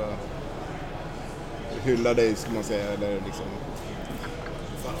ofta hyllar dig, ska man säga, eller liksom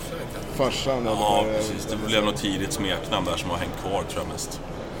farsan. Ja, precis. Det blev något tidigt smeknamn där som har hängt kvar, tror jag mest.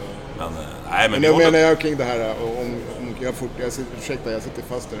 Men jag menar jag kring det här, jag sitter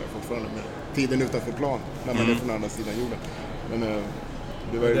fast där fortfarande med tiden utanför plan, när man är från andra sidan jorden. Men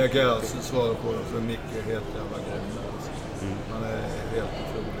det kan jag svara på, för Micke är helt jävla grym. Han är helt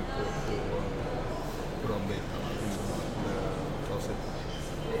otrolig på de bitarna. Ta sig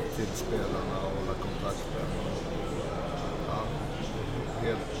till spelarna och hålla kontakten.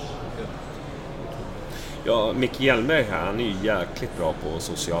 Helt otroligt. Ja, Micke Hjelmberg här, han är ju jäkligt bra på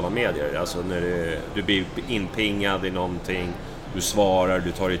sociala medier. Alltså när du blir inpingad i någonting, du svarar,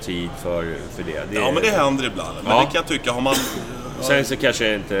 du tar dig tid för det. Ja, men det händer ibland. Men det kan jag tycka, har man... Sen så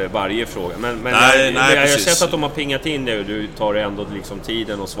kanske inte varje fråga, men nej, jag har precis. sett att de har pingat in det och du tar ändå liksom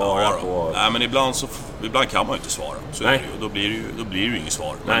tiden och svarar på... Nej, men ibland kan man ju inte svara. Så nej. Då blir det ju inget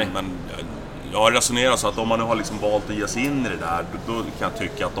svar. Men jag har resonerat så att om man nu har liksom valt att ge sig in i det där, då kan jag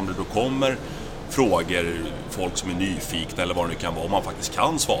tycka att om det då kommer frågor, folk som är nyfikna eller vad det nu kan vara, om man faktiskt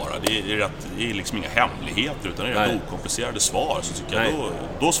kan svara. Det är liksom inga hemligheter, utan det är rätt okomplicerade svar. Så tycker jag,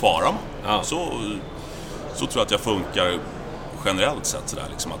 då svarar man. Ja. Så tror jag att jag funkar generellt sett sådär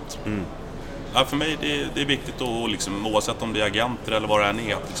liksom att ja, för mig det är viktigt att liksom, oavsett om det är agenter eller vad det än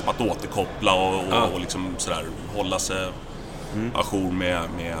är, liksom, att återkoppla och liksom sådär hålla sig ajour med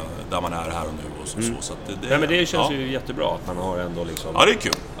där man är här och nu och så att det men det känns ju jättebra att man har ändå liksom... Ja, det är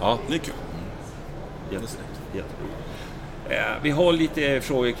kul. Ja, det är kul. Jättebra. Vi har lite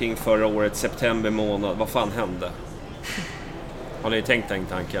frågor kring förra året, september månad. Vad fan hände? Har ni tänkt den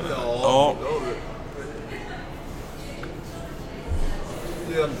tanken? Ja.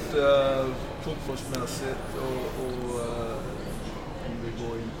 Rent fotbollsmässigt och om vi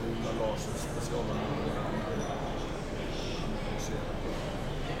går in på Ola Larssons specialområden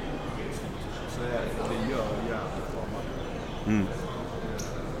så är det gör jävligt bra matcher.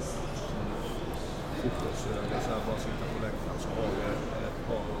 Fotbollsöga, så här bara sitta på läktaren så har vi ett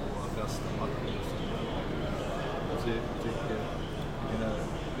par av våra bästa matcher. Jag tycker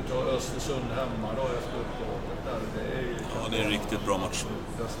vi tar Östersund hemma då efter uppehållet där. Det är en riktigt bra match.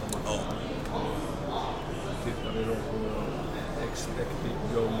 Ja. Tittar vi då på expected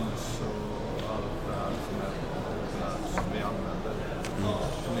goals och allt det här som vi använder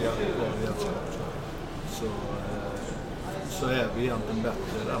som är jävligt bra redskap så är vi egentligen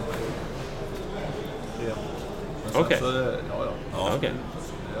bättre i den perioden. Okej. Okay.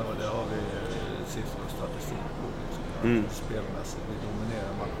 Det har vi siffror och statistik på. Spelmässigt. Vi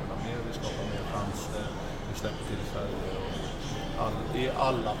dominerar matcherna mer, vi skapar mer chanser, vi släpper till färre. I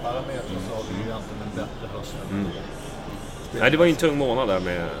alla parametrar så har vi ju egentligen en bättre höst än Nej, det var ju en tung månad där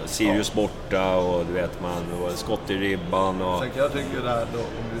med Sirius borta och du vet man, och skott i ribban och... Sen kan jag tycka det här då,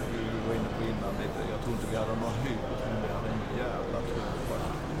 om vi var inne på innan lite, jag tror inte vi hade någon höjd, men vi hade en jävla tro på att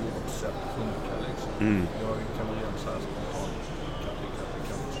vårt sätt funkar liksom. Jag kan väl igen så här spontant kan tycka att vi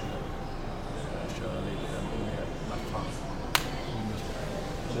kan köra lite mer när fan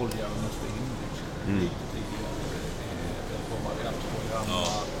bollar måste in liksom. Lite tidigare i form av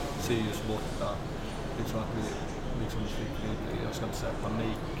 1-2 Sirius borta, liksom att vi liksom fick lite, jag ska inte säga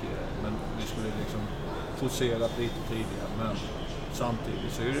panik, men vi skulle liksom forcerat lite tidigare, men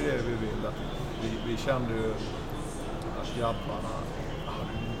samtidigt så är det vi vill att vi kände ju att grabbarna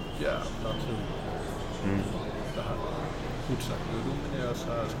hade en jävla tro på det här. Fortsätter att dominera så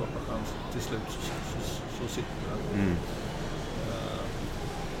här, skapa chans, till slut så sitter det.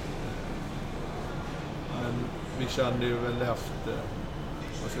 Men vi kände ju väl efter,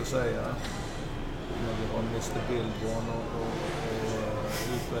 vad ska jag säga, när vi har Mr. Billborn och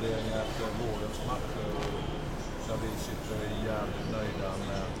utvärderingar efter vårens matcher där vi sitter jävligt nöjda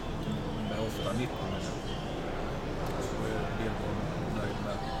med ofta 19 minuter. Så är Billborn nöjd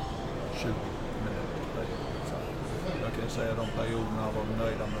med 20 minuter. Så jag kan säga att de perioderna var vi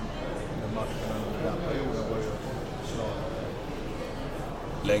nöjda med matcherna under den perioden var ju snarare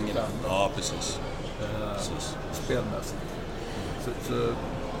längre. Ja, precis. Spelmässigt. Så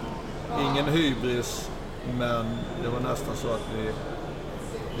ingen hybris, men det var nästan så att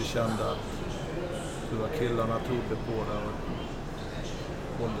vi kände att killarna trodde på det och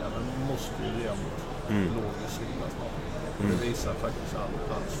bollen måste ju jämt logiskt sitta snart. Det visar faktiskt all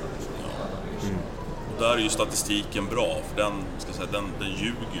statistik. Och där är ju statistiken bra, för den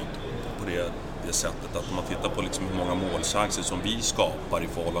ljuger ju inte på det sättet att om man tittar på liksom hur många målchanser som vi skapar i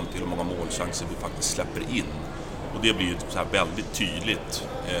förhållande till hur många målchanser vi faktiskt släpper in. Och det blir ju ett så här väldigt tydligt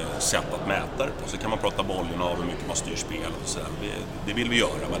sätt att mäta det på. Så kan man prata bollen av hur mycket man styr spel och sådär. Det vill vi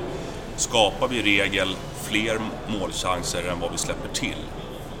göra, men skapar vi i regel fler målchanser än vad vi släpper till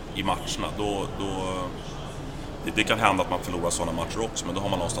i matcherna, då det kan hända att man förlorar sådana matcher också, men då har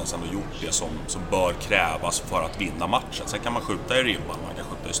man någonstans ändå gjort det som bör krävas för att vinna matchen. Sen kan man skjuta i ribban, man kan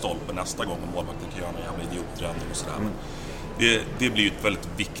skjuta i stolpen nästa gång och målvakten kan göra en jävla idioträddning och sådär. Men det blir ju ett väldigt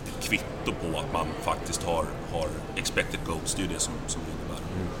viktigt kvitto på att man faktiskt har expected goals, det är ju det som det innebär.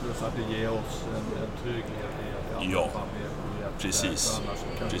 Plus att det ger oss en trygghet i att ja, precis.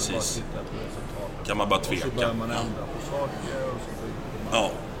 Precis. Kan man bara tveka. Och så börjar man ändra på saker och så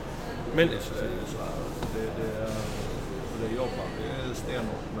ja. Men det jobbar vi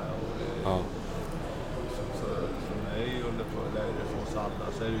stenhårt med. Och så för mig och för oss alla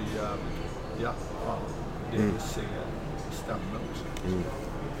så är det ju det vi ser stämmer också.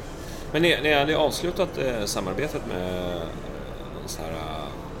 Men ni hade avslutat samarbetet med så här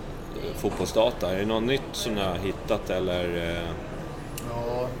fotbollsdata. Är det något nytt som ni har hittat eller?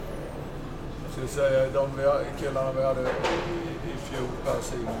 Ja, jag skulle säga killarna vi hade i fjol per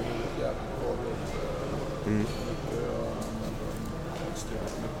Simon gjorde ett jävligt bra jobb.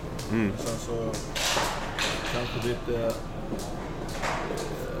 Extremt mycket. Sen så kanske vi inte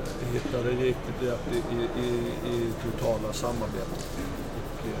hittade riktigt rätt i totala samarbetet.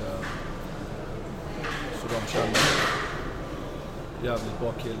 Så de kände jävligt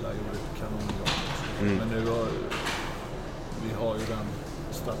bra killar, gjorde ett kanonjobb. Men nu vi har ju den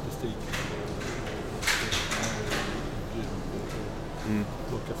statistiken och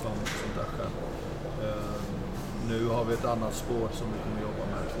plocka fram sånt där själv. Nu har vi ett annat spår som vi kommer jobba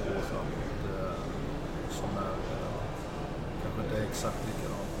med 2 år framåt som är kanske inte exakt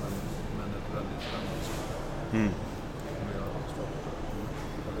likadant men ett väldigt spännande spår.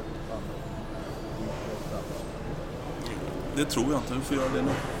 Det tror jag inte, vi får göra det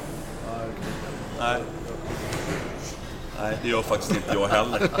nu. Nej, det gör faktiskt inte jag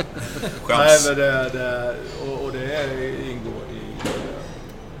heller. Nej, men det ingår i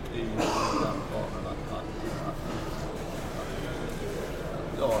den planen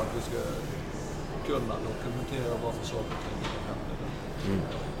att vi ska kunna dokumentera varför saker och ting händer.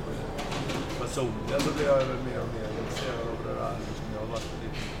 Personligen så blir jag mer och mer intresserad av det där. Jag har varit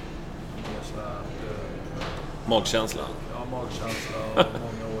lite mer så här magkänsla? Ja, magkänsla och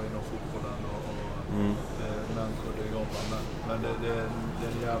många år inom fotbollen och människor det jobbar med. Men det är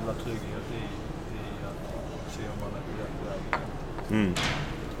en jävla trygghet i att se om man är på rätt väg.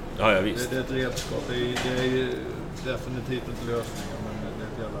 Ja, visst. Det är ett redskap. Det är ju definitivt inte lösningen, men det är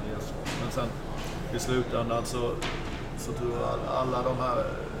ett jävla redskap. Men sen i slutändan så tror jag alla de här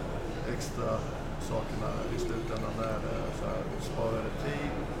extra sakerna i slutändan är det så här, sparar det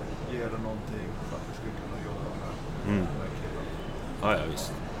tid, ger det någonting för att vi ska kunna jobba med killarna. Ja,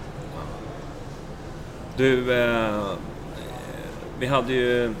 visst. Du, vi hade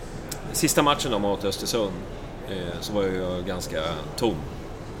ju sista matchen då mot Östersund så var jag ganska tom.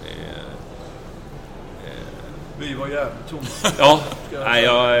 Vi var jävligt tomma. Ja, nej,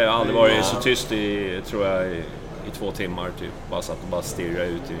 jag har aldrig varit så tyst i 2 timmar typ. Bara satt och bara stirrade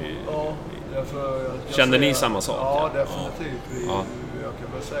ut Kände ni samma sak? Ja, definitivt. Jag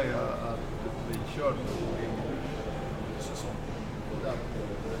kan väl säga att vi körde nog ingen säsong. Jag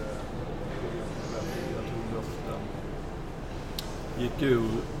tog luften. Gick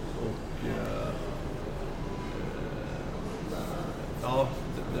ur och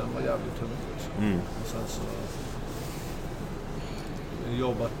den var jävligt tung. Och sen så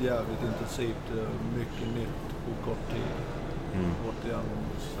jobbat jävligt intensivt, mycket nytt på kort tid. Återigen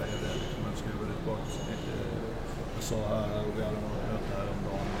säger det liksom, men ska över ett bak jag sa här och vi hade något möte här om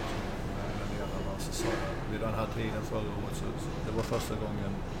dagen liksom, med ledarna så sa jag vid den här tiden förra året så det var första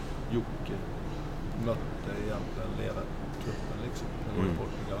gången Jocke mötte egentligen ledartruppen liksom. Det var i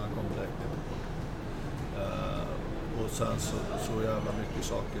Portugal, han kom direkt ner till Portugal. Och sen så jävla mycket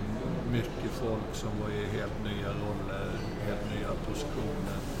saker, mycket folk som var i helt nya roller, helt nya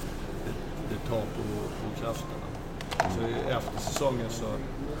positioner. Det tar på krafterna. Så efter säsongen så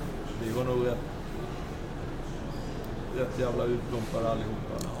vi var nog rätt jävla utpumpade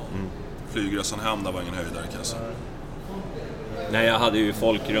allihopa. Flygresan hem där var ingen höjdare kan jag säga. Nej, jag hade ju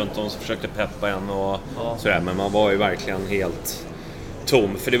folk runt om som försökte peppa en och sådär, men man var ju verkligen helt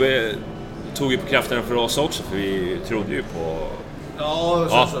tom. För det tog ju på krafterna för oss också, för vi trodde ju på...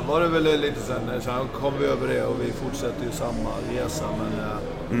 Ja, sen var det väl lite sen kom vi över det och vi fortsatte ju samma resa,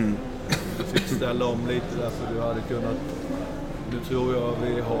 men vi fick ställa om lite därför du hade kunnat... Nu tror jag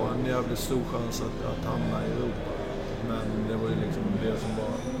vi har en jävligt stor chans att hamna i Europa. Men det var ju liksom det som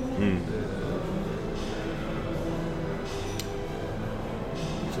var...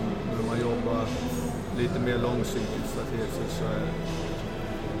 När man jobbar lite mer långsiktigt strategiskt så är...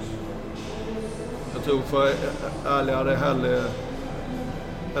 Jag tror för ärlig hade hellre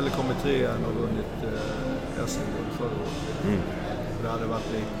kommit 3 än och vunnit SM-guld förra året. Det hade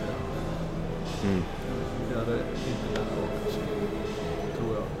varit lite... Det hade inte varit lågt,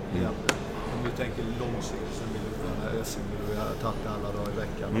 tror jag. Om vi tänker långsiktigt så vill vi vinna SM-guld. Vi hade tagit alla dagar i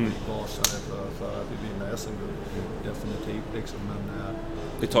veckan och vi basade för att vi vinner SM-guld. Definitivt liksom, men...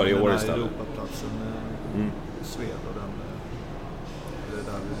 Vi tar det i år istället. Europaplatsen sved och den... Det är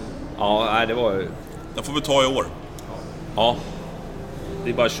där vi... Ja, nej, det var... Den får vi ta i år. Ja.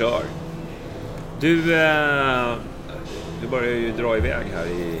 Det bara kör. Du börjar ju dra iväg här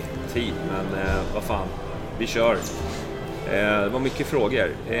i tid, men vad fan, vi kör. Det var mycket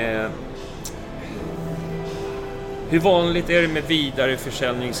frågor. Hur vanligt är det med vidare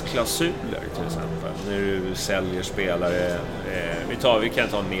försäljningsklausuler till exempel? När du säljer spelare, vi kan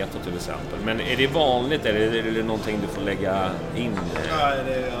ta Neto till exempel. Men är det vanligt, eller är det någonting du får lägga in? Nej,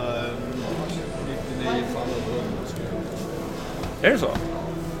 det är 99 fall av 100. Är det så?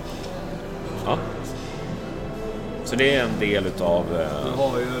 Ja. Så det är en del utav... Du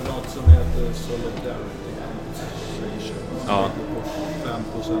har ju något som heter solidarity. Ja. 5%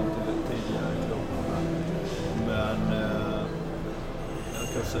 tidigare i klubben. Men jag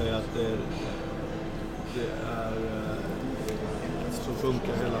kan säga att det är så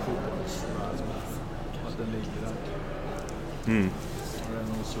funkar hela fotbollsvärlden. Att den ligger där. Och det är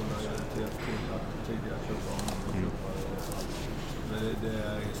någon solidaritet till att tidigare klubbar och klubbar. Det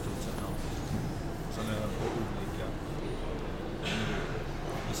är i stort sett allt. Sen är det på olika.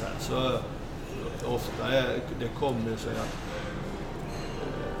 Så ofta det kommer sig att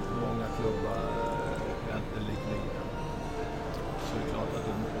många klubbar är inte liknande. Så det är klart att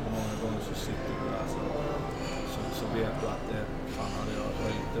många gånger så sitter du där så vet du att fan hade jag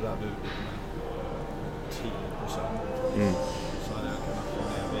höjt det där budet med 10%. Så hade jag kunnat få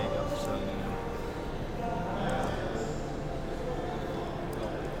ner vigaförsäljningen.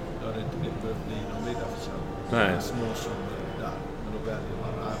 Det hade inte behövt bli någon vidareförsäljning. Nej. Småsummor där, men då väljer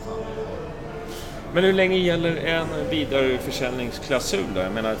man Men hur länge gäller en vidare försäljningsklausul då?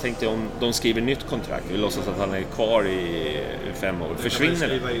 Jag menar, jag tänkte om de skriver nytt kontrakt, vi låtsas att han är kvar i 5 år. Försvinner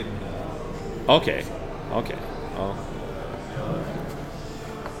det? Okej. Ja.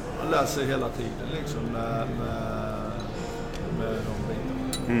 Man läser hela tiden liksom med de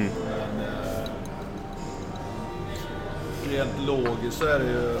bitarna. Men rent logiskt så är det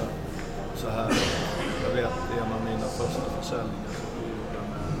ju så här. Jag vet en av mina första försäljningar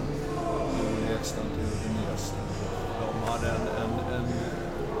Ekstrand till Udinese. De hade en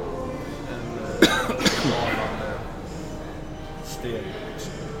malande steg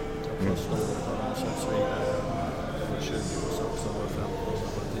liksom. Första året hade de sålt vidare för 20%, sen var det 50%,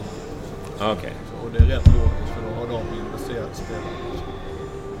 sen var det 10%. Okej. Och det är rätt logiskt för då har de investerat i spelarna.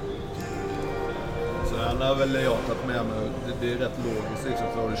 Så den har väl jag tagit med mig. Det är rätt logiskt liksom,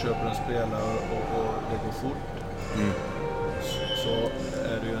 för du köper en spelare och det går fort. Så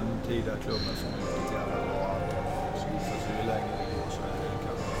är det ju en tidigare klubben som är lite jävla bra arbete. Så ju längre det går så är det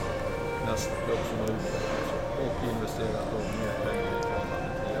kanske nästa klubb som har utvecklats och investerat då mer pengar i förhållande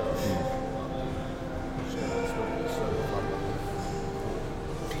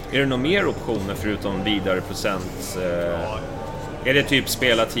till Är det några mer optioner förutom vidare procent? Är det typ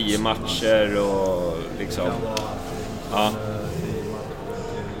spela 10 matcher och liksom... Ja.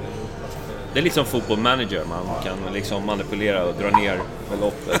 Det är liksom Football Manager, man kan liksom manipulera och dra ner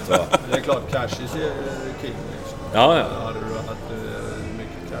beloppet. Och... Det är klart, cash är king liksom. Ja. Hade du haft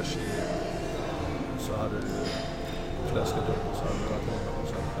mycket cash så hade du fläskat upp och så hade du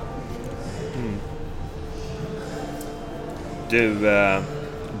varit Du,100%.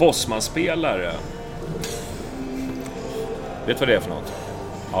 Bosman-spelare. Vet du vad det är för något?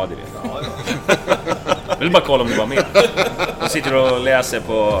 Ja, det vet jag. Jag vill bara kolla om du var med. Jag sitter och läser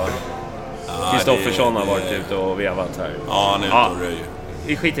på... Kristoffersson har varit ute och vevat här. Ja, han är ute och röjer.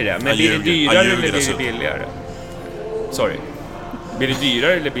 Vi skiter i det. Men blir det dyrare eller blir det billigare? Sorry. Blir det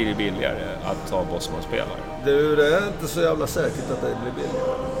dyrare eller blir det billigare att ta Bosman-spelare? Det är inte så jävla säkert att det blir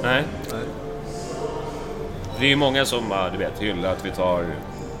billigare. Nej. Det är ju många som du vet, hyllar att vi tar...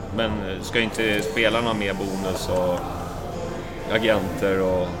 Men ska inte spelarna ha mer bonus och agenter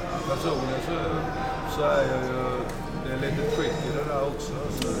och... Personligen så är jag ju... Det är lite tricky det där också.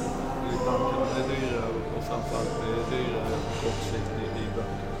 Så ibland kan det bli dyrare och framförallt blir det dyrare på kort sikt i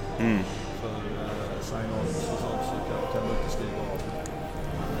böcker. För sign-ons och sånt så kan du inte skriva av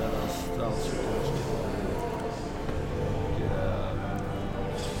deras transferkost.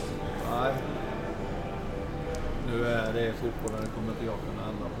 Nej. Nu är det fotbollen, det kommer inte jag kunna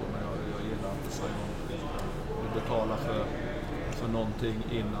ändra på, men jag gillar inte sign-on. Du betalar för någonting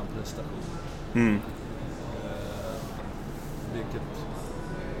innan prestation. Vilket...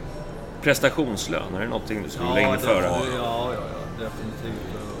 Prestationslön, är det någonting du skulle vilja införa? Ja, definitivt.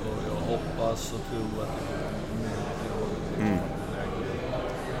 Och jag hoppas och tror att det kommer mer.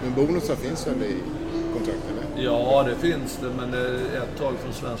 Men bonusar finns väl i kontraktet, eller? Ja, det finns det, men ett tag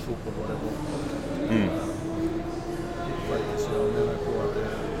från svensk fotboll var det borta. Faktiskt, jag menar på att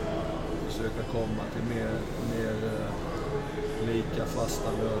försöka komma till mer lika fasta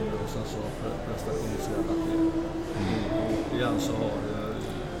löner och sen så prestationsrelaterat. Igen så har jag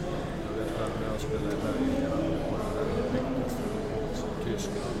vet själv när jag spelar i Bergen och det är mycket så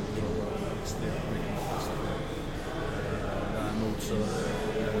Tyskland som var extremt mycket prestation. Däremot så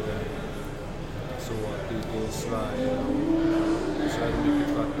är det så att i Sverige så är det mycket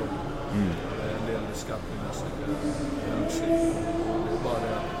tvärtom. Det är en del beskattningsmässigt hänsyn. Det är bara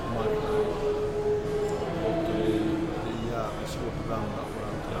det att marknaden och det är jävligt svårt att vända på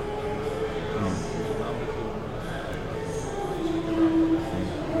den trenden. Min ambition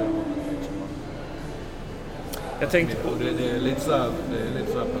Jag tänkte på... Det är lite så här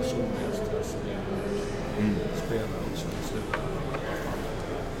personlighetstest. Spelare också i slutet.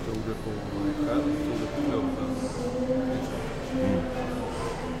 Tog det på mig själv, tog det på klubben.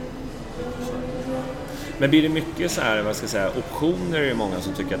 Men blir det mycket så här, vad ska jag säga, optioner är det många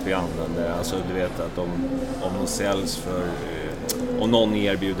som tycker att vi använder. Alltså du vet att om de säljs för... Om någon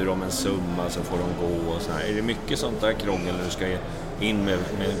erbjuder dem en summa så får de gå och så här. Är det mycket sånt där krångel när du ska in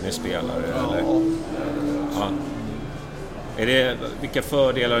med spelare? Ja. Eller? Ja. Är det, vilka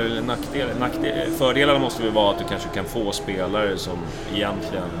fördelar eller nackdelar? Fördelarna måste väl vara att du kanske kan få spelare som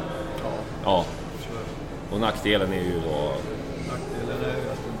egentligen... Ja. Och nackdelen är ju då... Nackdelen är ju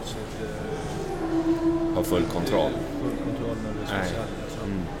att du inte har full kontroll. Full kontroll när du ska sälja.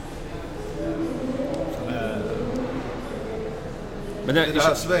 Men det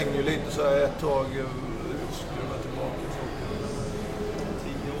här svänger ju lite så här ett tag. Skruva tillbaka klockan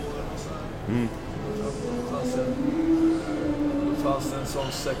 10 år eller så här. Det fanns en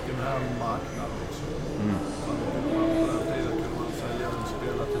sån second hand-marknad också. På den tiden kunde man sälja en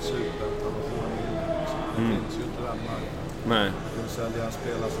spelare till Superettan och få en miljon. Det finns ju inte den marknaden. Nej. Du kunde sälja en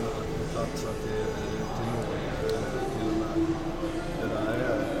spelare som inte kunde platsa till Norge till och med. Det där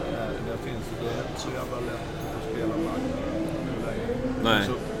det finns det är inte så jävla lätt att spela marknaden nu längre. Det är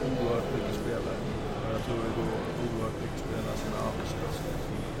så oerhört mycket spelare. Jag tror det går oerhört mycket spelare som är arbetslösa.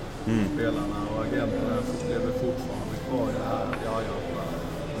 Spelarna och agenterna lever fortfarande kvar i det här.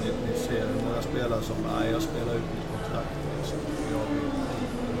 Ni ser några spelare som jag spelar ut mitt kontrakt. Så jag vill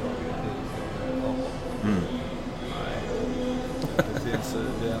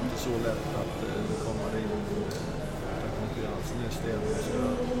det är inte så lätt att komma in i konkurrensen i systemet.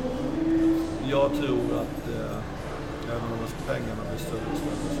 Jag tror att även om pengarna blir större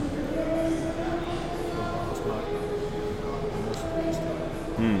istället så på hans marknad måste bli större.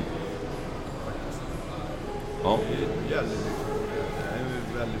 Ja. Det är ju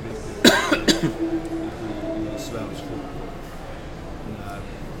väldigt viktigt i svensk fotboll när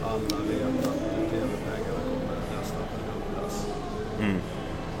alla vet att TV-pengarna kommer nästan fördubblas.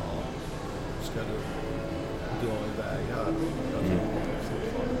 Ska du dra iväg här? Jag tror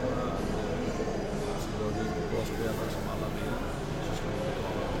fortfarande att du har byggt bra spelare som alla vill så ska du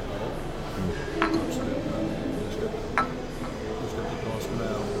betala bra. Absolut, men du ska inte dras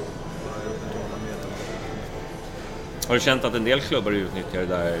med och bara betala mer. Har du känt att en del klubbar utnyttjar det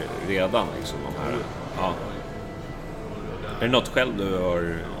där redan? Liksom, de här? Ja. Är det något själv du har...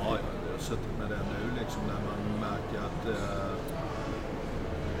 Ja, jag har suttit med det nu liksom, när man märker att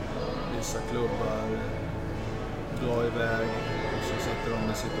vissa klubbar drar iväg och så sätter de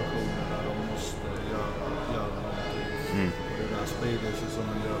i situationer där de måste göra någonting. Och det där sprider sig som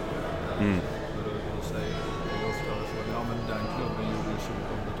en löpare. Och säger ofta att men den klubben gjorde så,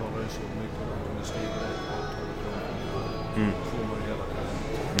 de betalade så mycket, de kunde skriva det på avtalet. Får man hela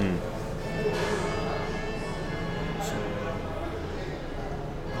tiden. Så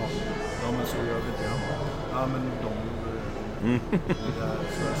Ja, men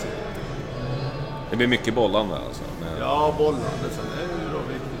Det blir mycket bollande alltså. Men... Ja, bollande. Sen är det ju då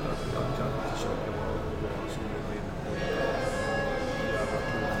viktigt att jag kan försöka vara som vi var inne på.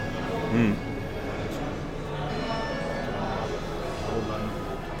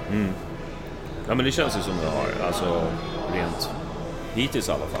 Ja, men det känns ju som du har, alltså rent hittills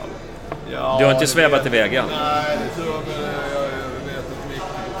i alla fall. Ja, du har inte svävat iväg än? Nej, det tror jag, men jag vet att Micke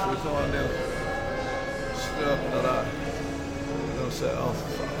får ta en del stötar där. De säger, fan,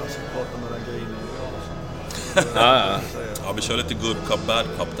 jag ska prata med den grinen. Ja, vi kör lite good cup, bad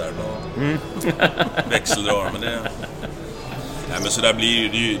cup där då. Växeldrar, men det... Nej, men så där blir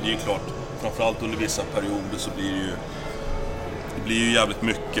det är ju klart. Framförallt under vissa perioder så blir det blir ju jävligt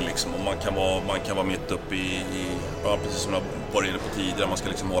mycket liksom. Och man kan vara mitt uppe i precis som jag var inne på tidigare, man ska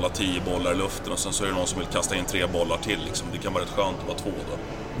liksom hålla 10 bollar i luften och sen så är det någon som vill kasta in 3 bollar till liksom. Det kan vara rätt skönt att vara 2 då.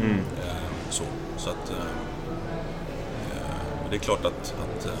 Så att det är klart att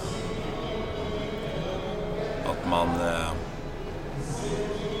man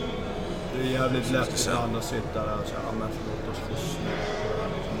det är jävligt lätt ibland att sitta där och säga, ja men låt oss få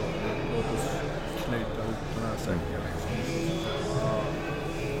låt oss knyta ihop den här säcken liksom.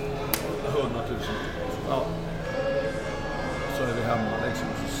 100 000. Ja. Så är vi hemma liksom,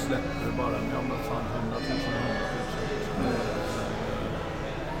 så släpper vi bara den. Ja men fan, 100 000.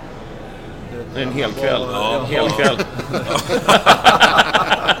 Det är en hel kväll. Ja, en hel kväll.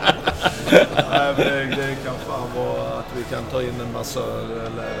 Nej, det kan fan vara att vi kan ta in en massör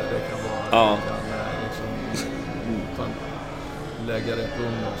eller det kan vara att vi kan liksom, lägga det på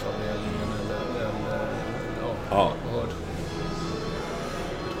ungdomsavdelningen eller ha ett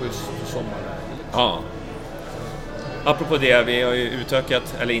schysst sommarläge. Liksom. Ja. Apropå det, vi har ju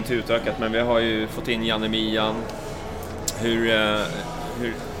utökat, eller inte utökat, men vi har ju fått in Janne Mian. Hur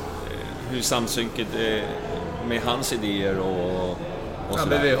samsynket med hans idéer och ja,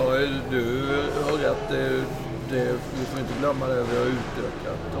 men du har rätt, vi får inte glömma det, vi har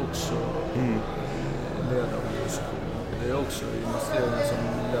utökat också ledarorganisationen. Det är också investeringar som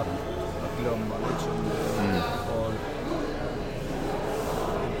är lätt att glömma liksom. Har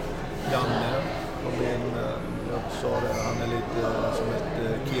Janne kom in, jag sa det, han är lite som ett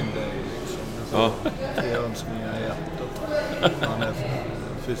kinder liksom. Det 3 önskningar i ett. Han är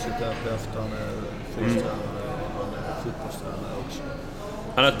fysioterapeut, han är fystränare, han är fotbollstränare också.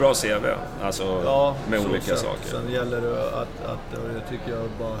 Han har ett bra CV, alltså med olika saker. Sen gäller det att jag tycker jag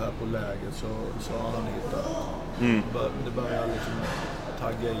bara här på läget så har han hittat. Det börjar liksom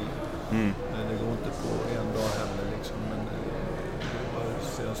tagga i. Men det går inte på en dag heller liksom. Men jag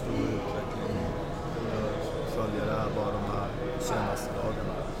ser en stor utveckling. Jag följer det här bara de här senaste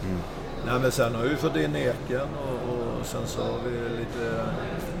dagarna. Nej, men sen har vi fått in Eken och sen så har vi lite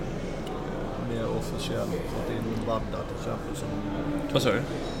mer officiellt fått in Vadda till exempel. Vad sa du?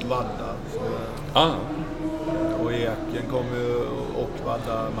 Vadda. Och Eken kom ju och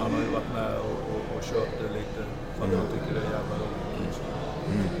Vadda, man har ju varit med och kört det lite för att man tycker det är jävla roligt.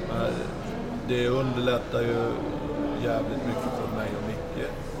 Men det underlättar ju jävligt mycket för mig och Micke.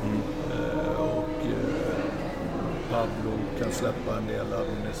 Och Pablo kan släppa en del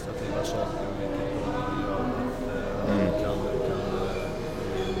administrativa saker vilket gör att han kan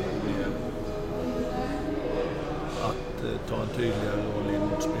ta en tydligare roll in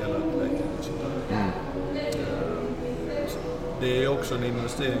mot spelarutveckling och sådär. Det är också en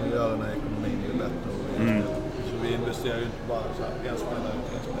investering att göra när ekonomin blir bättre. Så vi investerar ju inte bara så här, en spelare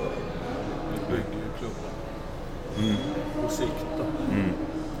ut en spelare. Vi bygger ju klubben på sikt då.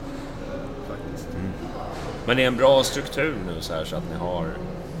 Faktiskt. Men det är en bra struktur nu så här så att ni har...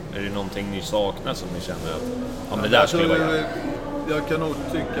 Är det någonting ni saknar som ni känner att det där skulle vara... Jag kan nog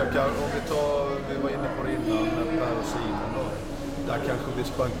tycka, om vi var inne på det innan med Per och Simon då, där kanske vi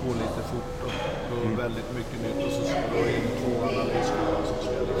sprang på lite fort och väldigt mycket nytt och så ska vi in 2 analysgruppar som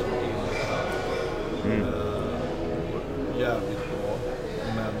ska liksom in i det här. Jävligt bra,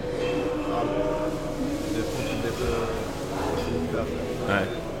 men det får inte bli för fort.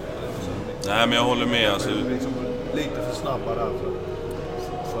 Nej, men jag håller med. Alltså. Liksom lite för snabba där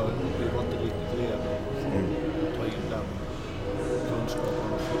för vi var inte riktigt redo att ta in den kunskapen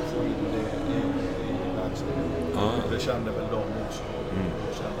och få in det i verksamheten. Det kände väl de också.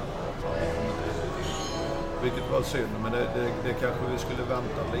 Kände att vilket var synd, men det kanske vi skulle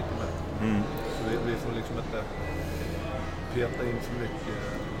vänta lite med. Så vi får liksom inte peta in för mycket.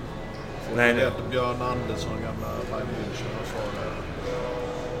 Jag vet att Björn Andersson, gamla Bayern München, sa det.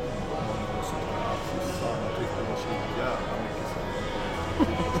 Fan, jag tyckte det var så jävla mycket för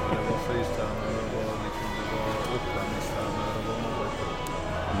det var fystränare, det var uppvärmningstränare, det var många.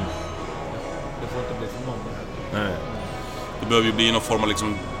 Det får inte bli för många. behöver ju bli någon form av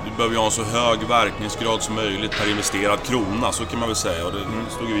liksom, du behöver ju ha en så hög verkningsgrad som möjligt per investerad krona, så kan man väl säga. Och det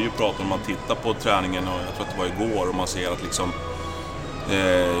stod vi ju och pratade om, man tittar på träningen, och jag tror att det var igår, och man ser att liksom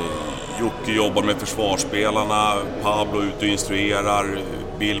Jocke jobbar med försvarsspelarna, Pablo ute och instruerar,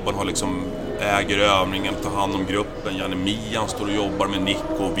 Bilbon har liksom äger övningen, tar hand om gruppen, Janne Mian står och jobbar med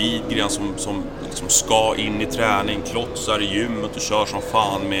Nico och Widgren som liksom ska in i träning, klotsar i gymmet och kör som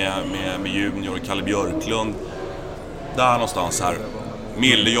fan med Junior och Kalle Björklund. Där någonstans här.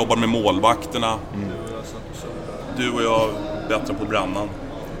 Mille jobbar med målvakterna. Du och jag bättre på brännan.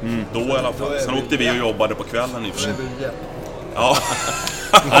 Då i alla fall. Sen åkte vi och jobbade på kvällen i och för sig. Ja.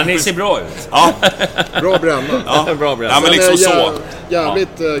 Ja, ni ser bra ut. Ja. Bra bränna. Ja. Bra bränna. Ja, men liksom så.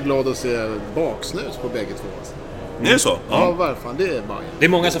 Jävligt glad att se baksnus på bägge två. Alltså. Det är så? Ja, varför? Det är bara... Det är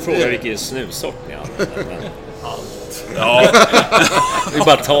många som frågar vilken snussort ni använder. Men... Ja. Vi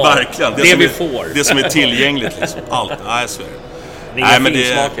bara tar verkligen. Det vi får. Det som är tillgängligt liksom. Allt. Nej, så är det. Nej, men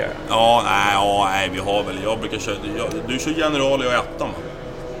finsmakare. Nej, vi har väl. Jag brukar köra. Du kör General och jag ettan.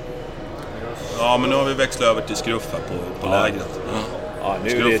 Ja, men nu har vi växlat över till skruff här på lägret. Ja, nu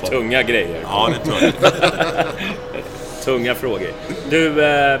är det tunga grejer. Ja, det är tungt. Tunga frågor. Du,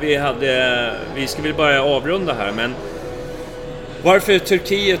 vi ska väl bara avrunda här, men varför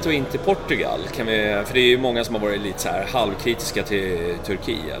Turkiet och inte Portugal? För det är ju många som har varit lite så här halvkritiska till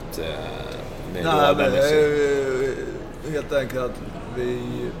Turkiet. Nej, men det är helt enkelt att vi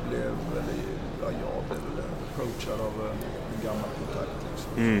blev jag blev approachad av en gammal kontakt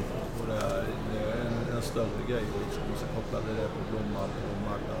liksom. Och det är en större grej liksom. Och så kopplade det på Blomman på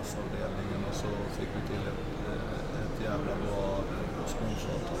marknadsavdelningen, och så fick vi till ett jävla bra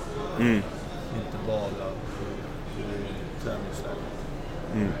sponsoravtal. Inte bara på träningsläget,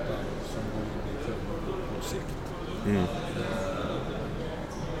 utan som går in i klubben på sikt. Ja,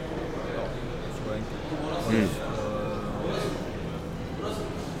 så enkelt.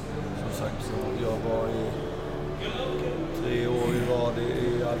 Som sagt, så jag var i 3 år i rad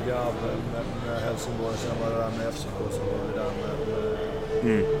i Algarve med Helsingborg, sen var det där med FCK, så var vi där med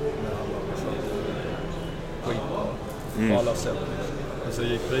Hammarby. Skitbra på alla sätt. Men så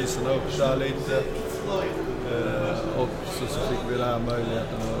gick priserna upp där lite, och så fick vi den här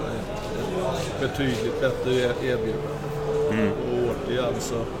möjligheten och ett betydligt bättre erbjudande. Och återigen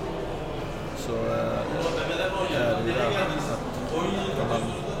så är det ju där att kan man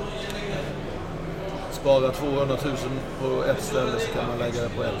spara 200 000 på ett ställe, så kan man lägga det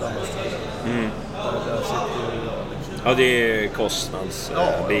på ett annat ställe. Där sitter jag liksom. Ja, det är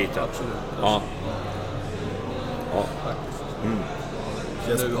kostnadsbiten. Ja, absolut. Ja.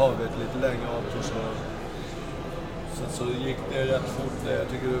 Nu har vi ett lite längre avtal, så gick det rätt fort. Jag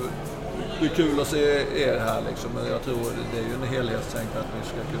tycker det är kul att se er här liksom, men jag tror det är ju en helhetstänk att vi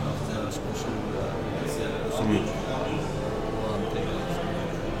ska kunna få med sponsorer och allting.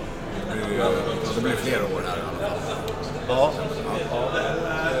 Det blir flera år här i alla fall. Ja.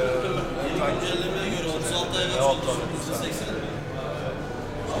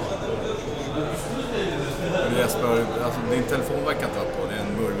 Jesper, alltså, din telefon verkar inte på. Det är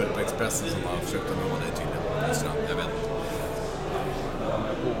en murvel på Expressen som har försökt att nå dig tydligen. Jag vet inte.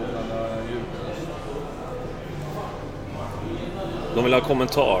 De vill ha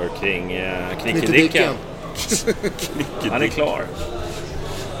kommentar kring Knickedicken. Han är klar.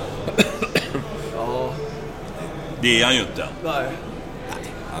 Ja. Det är han ju inte. Nej.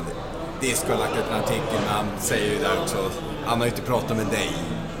 Det skulle ha lagt en artikel, men han säger ju där också. Han har ju inte pratat med dig.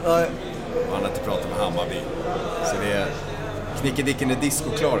 Nej. Och han har inte pratat med Hammarby. Så det är... Knickedicken är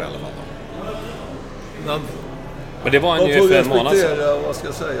disco-klar i alla fall. Men det var han ju för en månad sedan. Vad ska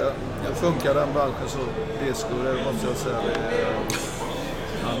jag säga? Det funkar den branschen så disco, det måste jag säga.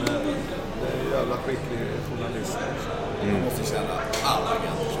 Han är en jävla skicklig journalist. Man måste känna alla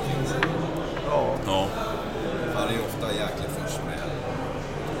agenter som finns. Ja. Han är ju ofta jäkligt först med.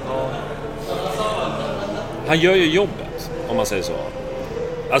 Ja. Han gör ju jobbet, om man säger så.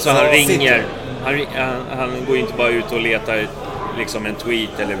 Alltså han ringer. Han går inte bara ut och letar liksom en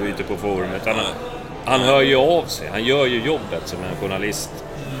tweet eller ute på forum, utan han hör ju av sig. Han gör ju jobbet som en journalist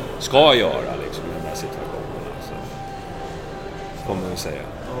ska göra liksom, i de här situationerna. Så kommer man säga.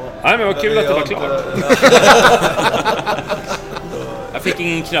 Nej, men vad kul att det var klart. Jag fick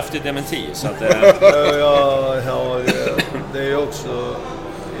ingen kraftig dementi, så att ja, det är också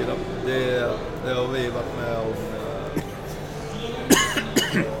det har vi varit med om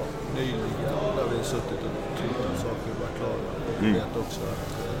nyligen, där vi har suttit och tyckt att saker var klara. Vi vet också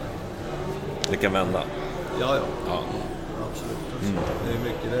att det kan vända. Ja. Absolut. Det är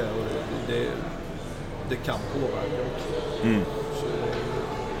mycket det, och det kan påverka också. Så,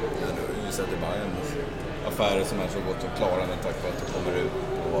 vi sätter Bayern. affärer som är så gott att klara men tack vare att du kommer ut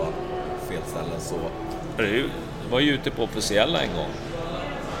på fel ställen så... Du var ju ute på officiella en gång.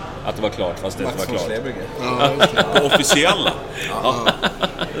 Att det var klart fast det inte var klart. På officiella? Ja.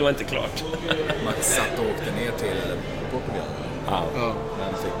 Det var inte klart. Max satt och åkte ner till Portugal. Ja.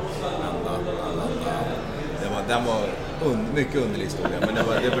 Den fick den var mycket underlig historia, men det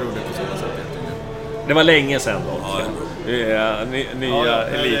berodde på sådana saker. Det var länge sedan då. Ja, Nya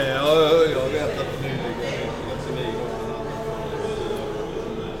elit. Ja, jag vet att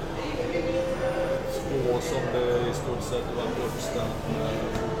två som det i stort sett var uppstånd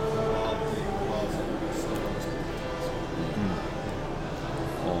och allting var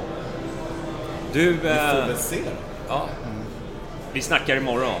Du, Vi får väl se. ja. Vi snackar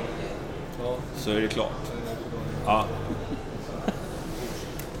imorgon. Ja. Så är det klart. Ja.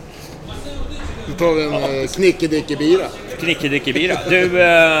 Då tar vi en knickedickebira. Knickedickebira. Du,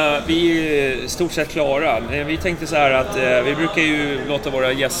 vi är stort sett klara. Vi tänkte så här att vi brukar ju låta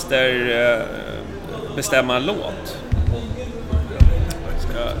våra gäster bestämma en låt.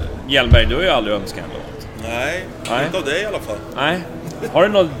 Hjelmberg, du har ju aldrig önskat en låt. Nej, inte av dig i alla fall. Nej. Har du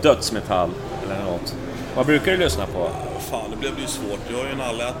någon dödsmetall eller något? Vad brukar du lyssna på? Fan, det blev ju svårt. Du har ju en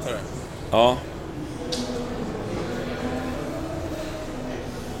allätare. Ja.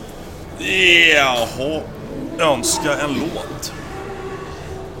 Jaha, önska en låt.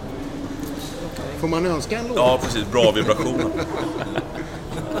 Får man önska en låt? Ja, precis. Bra vibrationer.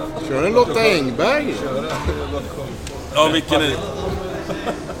 Kör en Lotta Engberg. Ja, vilken är...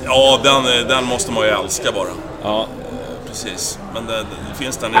 Ja, den måste man ju älska bara. Ja. Precis. Men det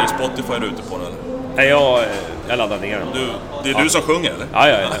finns den i Spotify är ute på den, eller? Nej, jag laddar ner den. Det är du som sjunger, eller? Ja.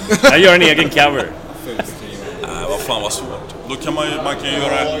 Jag gör en egen cover. Nej, vad fan vad svårt. Då kan man kan ju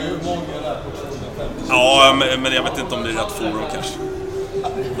göra... Ja, men jag vet inte om det är rätt forum kanske.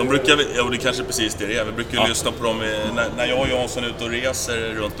 De brukar, ja, det kanske är precis det är. Vi brukar ju lyssna på dem när jag och Jansson är ute och reser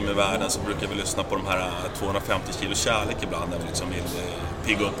runt om i världen, så brukar vi lyssna på de här 250 kilo kärlek ibland när vi liksom vill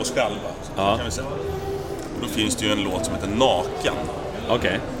pigga upp oss själva. Ja. Kan vi säga. Och då finns det ju en låt som heter Naken.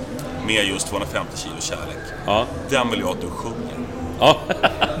 Okej. Med just 250 kilo kärlek. Ja. Den vill jag att du sjunger. Ja.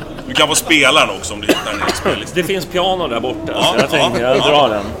 Du kan få spela den också om du hittar den i spellistan. Det finns piano där borta. Ja, Så jag tänkte jag ja. drar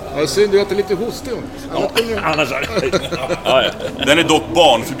den. Ja, synd, du äter lite hostig. Annars ja. Den är dock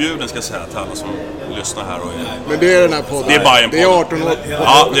barnförbjuden, ska jag säga till alla som lyssnar här. Men det är den här podden. Det är Bajen-podden. Det är 18 år.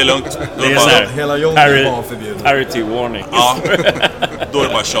 Ja, det är lugnt. Det är så här, Hela John är barnförbjuden. parity warning. Ja, då är det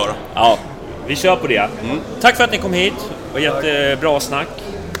bara att köra. Ja, vi kör på det. Tack för att ni kom hit. Det var jättebra snack.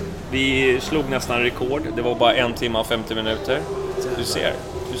 Vi slog nästan rekord. Det var bara 1 timme och 50 minuter. Du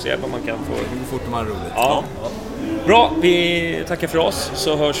ser vad man kan få. Hur fort man roligt. Ja. Bra, vi tackar för oss.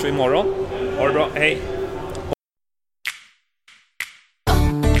 Så hörs vi imorgon. Ha det bra, hej.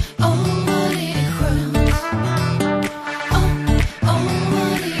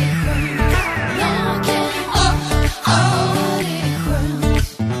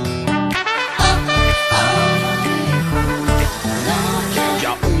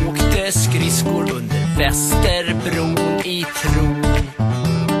 Västerbron i tron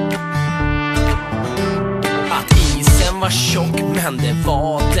att isen var tjock, men det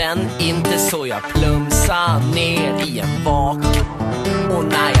var den inte, så jag plumsade ner i en vak. Och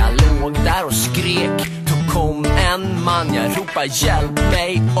när jag låg där och skrek, då kom en man. Jag ropade hjälp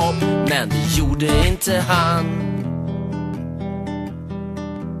mig upp, men det gjorde inte han.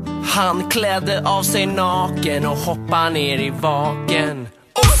 Han klädde av sig naken och hoppade ner i vaken.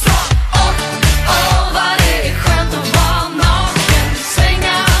 Vad det är skönt att vara naken,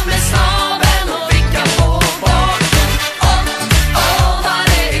 svänga med snabeln och vicka på baken. Vad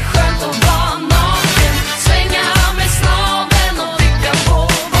det är skönt att vara naken, svänga med snabeln och vicka på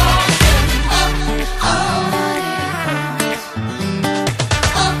baken. Vad det är skönt.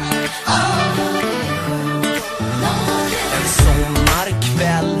 En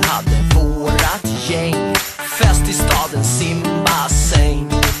sommarkväll hade vårat gäng fest i stadens simbassäng.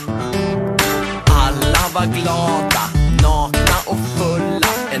 Var glada, nakna och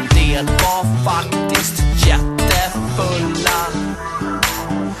fulla. En del var faktiskt jättefulla.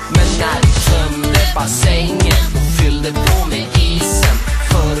 Men när vi tömde bassängen och fyllde på med isen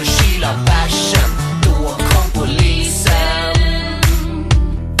för att kyla bärsen, då kom polisen.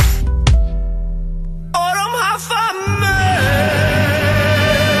 Och de haffade mig.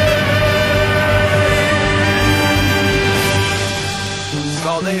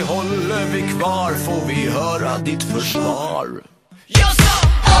 Ska dig håller vi kvar, får vi höra ditt försvar. Jag sa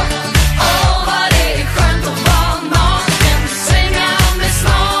vad det är skönt att vara naken, svänga med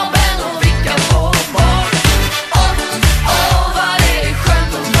snabeln och vicka på baken. Vad det är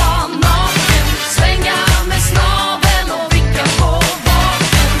skönt att vara naken, svänga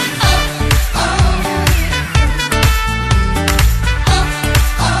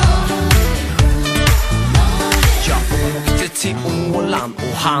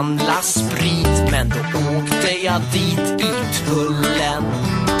handla sprit. Men då åkte jag dit i tullen.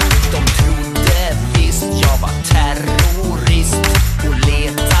 De trodde visst jag var terrorist och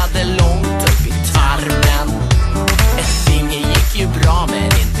letade långt upp i tarmen. Ett finger gick ju bra men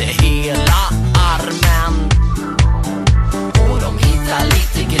inte hela armen. Och de hittar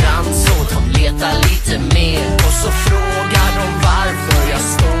lite grann så de letar lite mer. Och så frågar de varför jag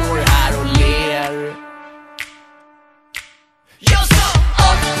står här och ler. Jag sa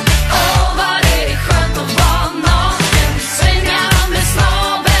vad det är skönt att vara naken. Svänga med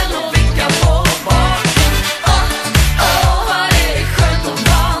snabeln och vicka på baken. Vad det är skönt att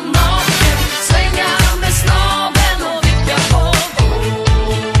vara naken. Svänga med snabeln och vicka på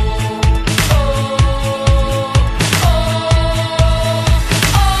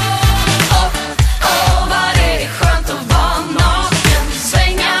vad det är skönt att vara naken.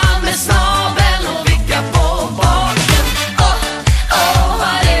 Svänga med snabeln och vicka på baken.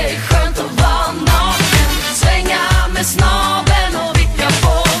 Vad det är skönt att vara naken. Svänga med snabeln och vicka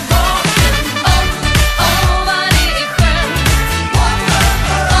på baken. Vad det är skönt. Vad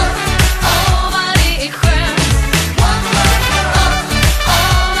det är skönt.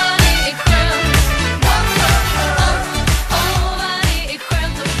 Vad det är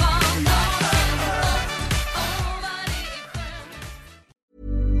skönt att vara naken.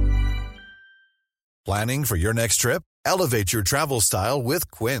 Planning for your next trip? Elevate your travel style with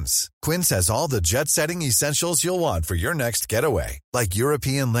Quince. Quince has all the jet-setting essentials you'll want for your next getaway, like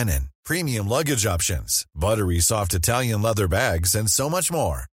European linen, premium luggage options, buttery soft Italian leather bags, and so much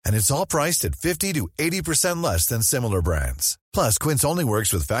more. And it's all priced at 50 to 80% less than similar brands. Plus, Quince only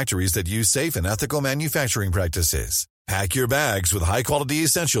works with factories that use safe and ethical manufacturing practices. Pack your bags with high-quality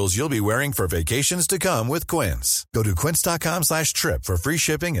essentials you'll be wearing for vacations to come with Quince. Go to quince.com/trip for free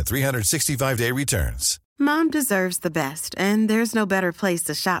shipping and 365-day returns. Mom deserves the best, and there's no better place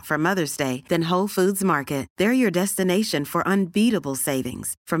to shop for Mother's Day than Whole Foods Market. They're your destination for unbeatable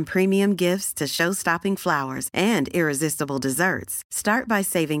savings, from premium gifts to show-stopping flowers and irresistible desserts. Start by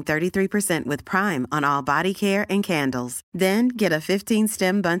saving 33% with Prime on all body care and candles. Then get a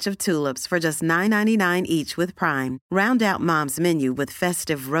 15-stem bunch of tulips for just $9.99 each with Prime. Round out Mom's menu with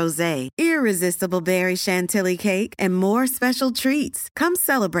festive rosé, irresistible berry chantilly cake, and more special treats. Come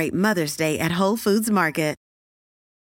celebrate Mother's Day at Whole Foods Market.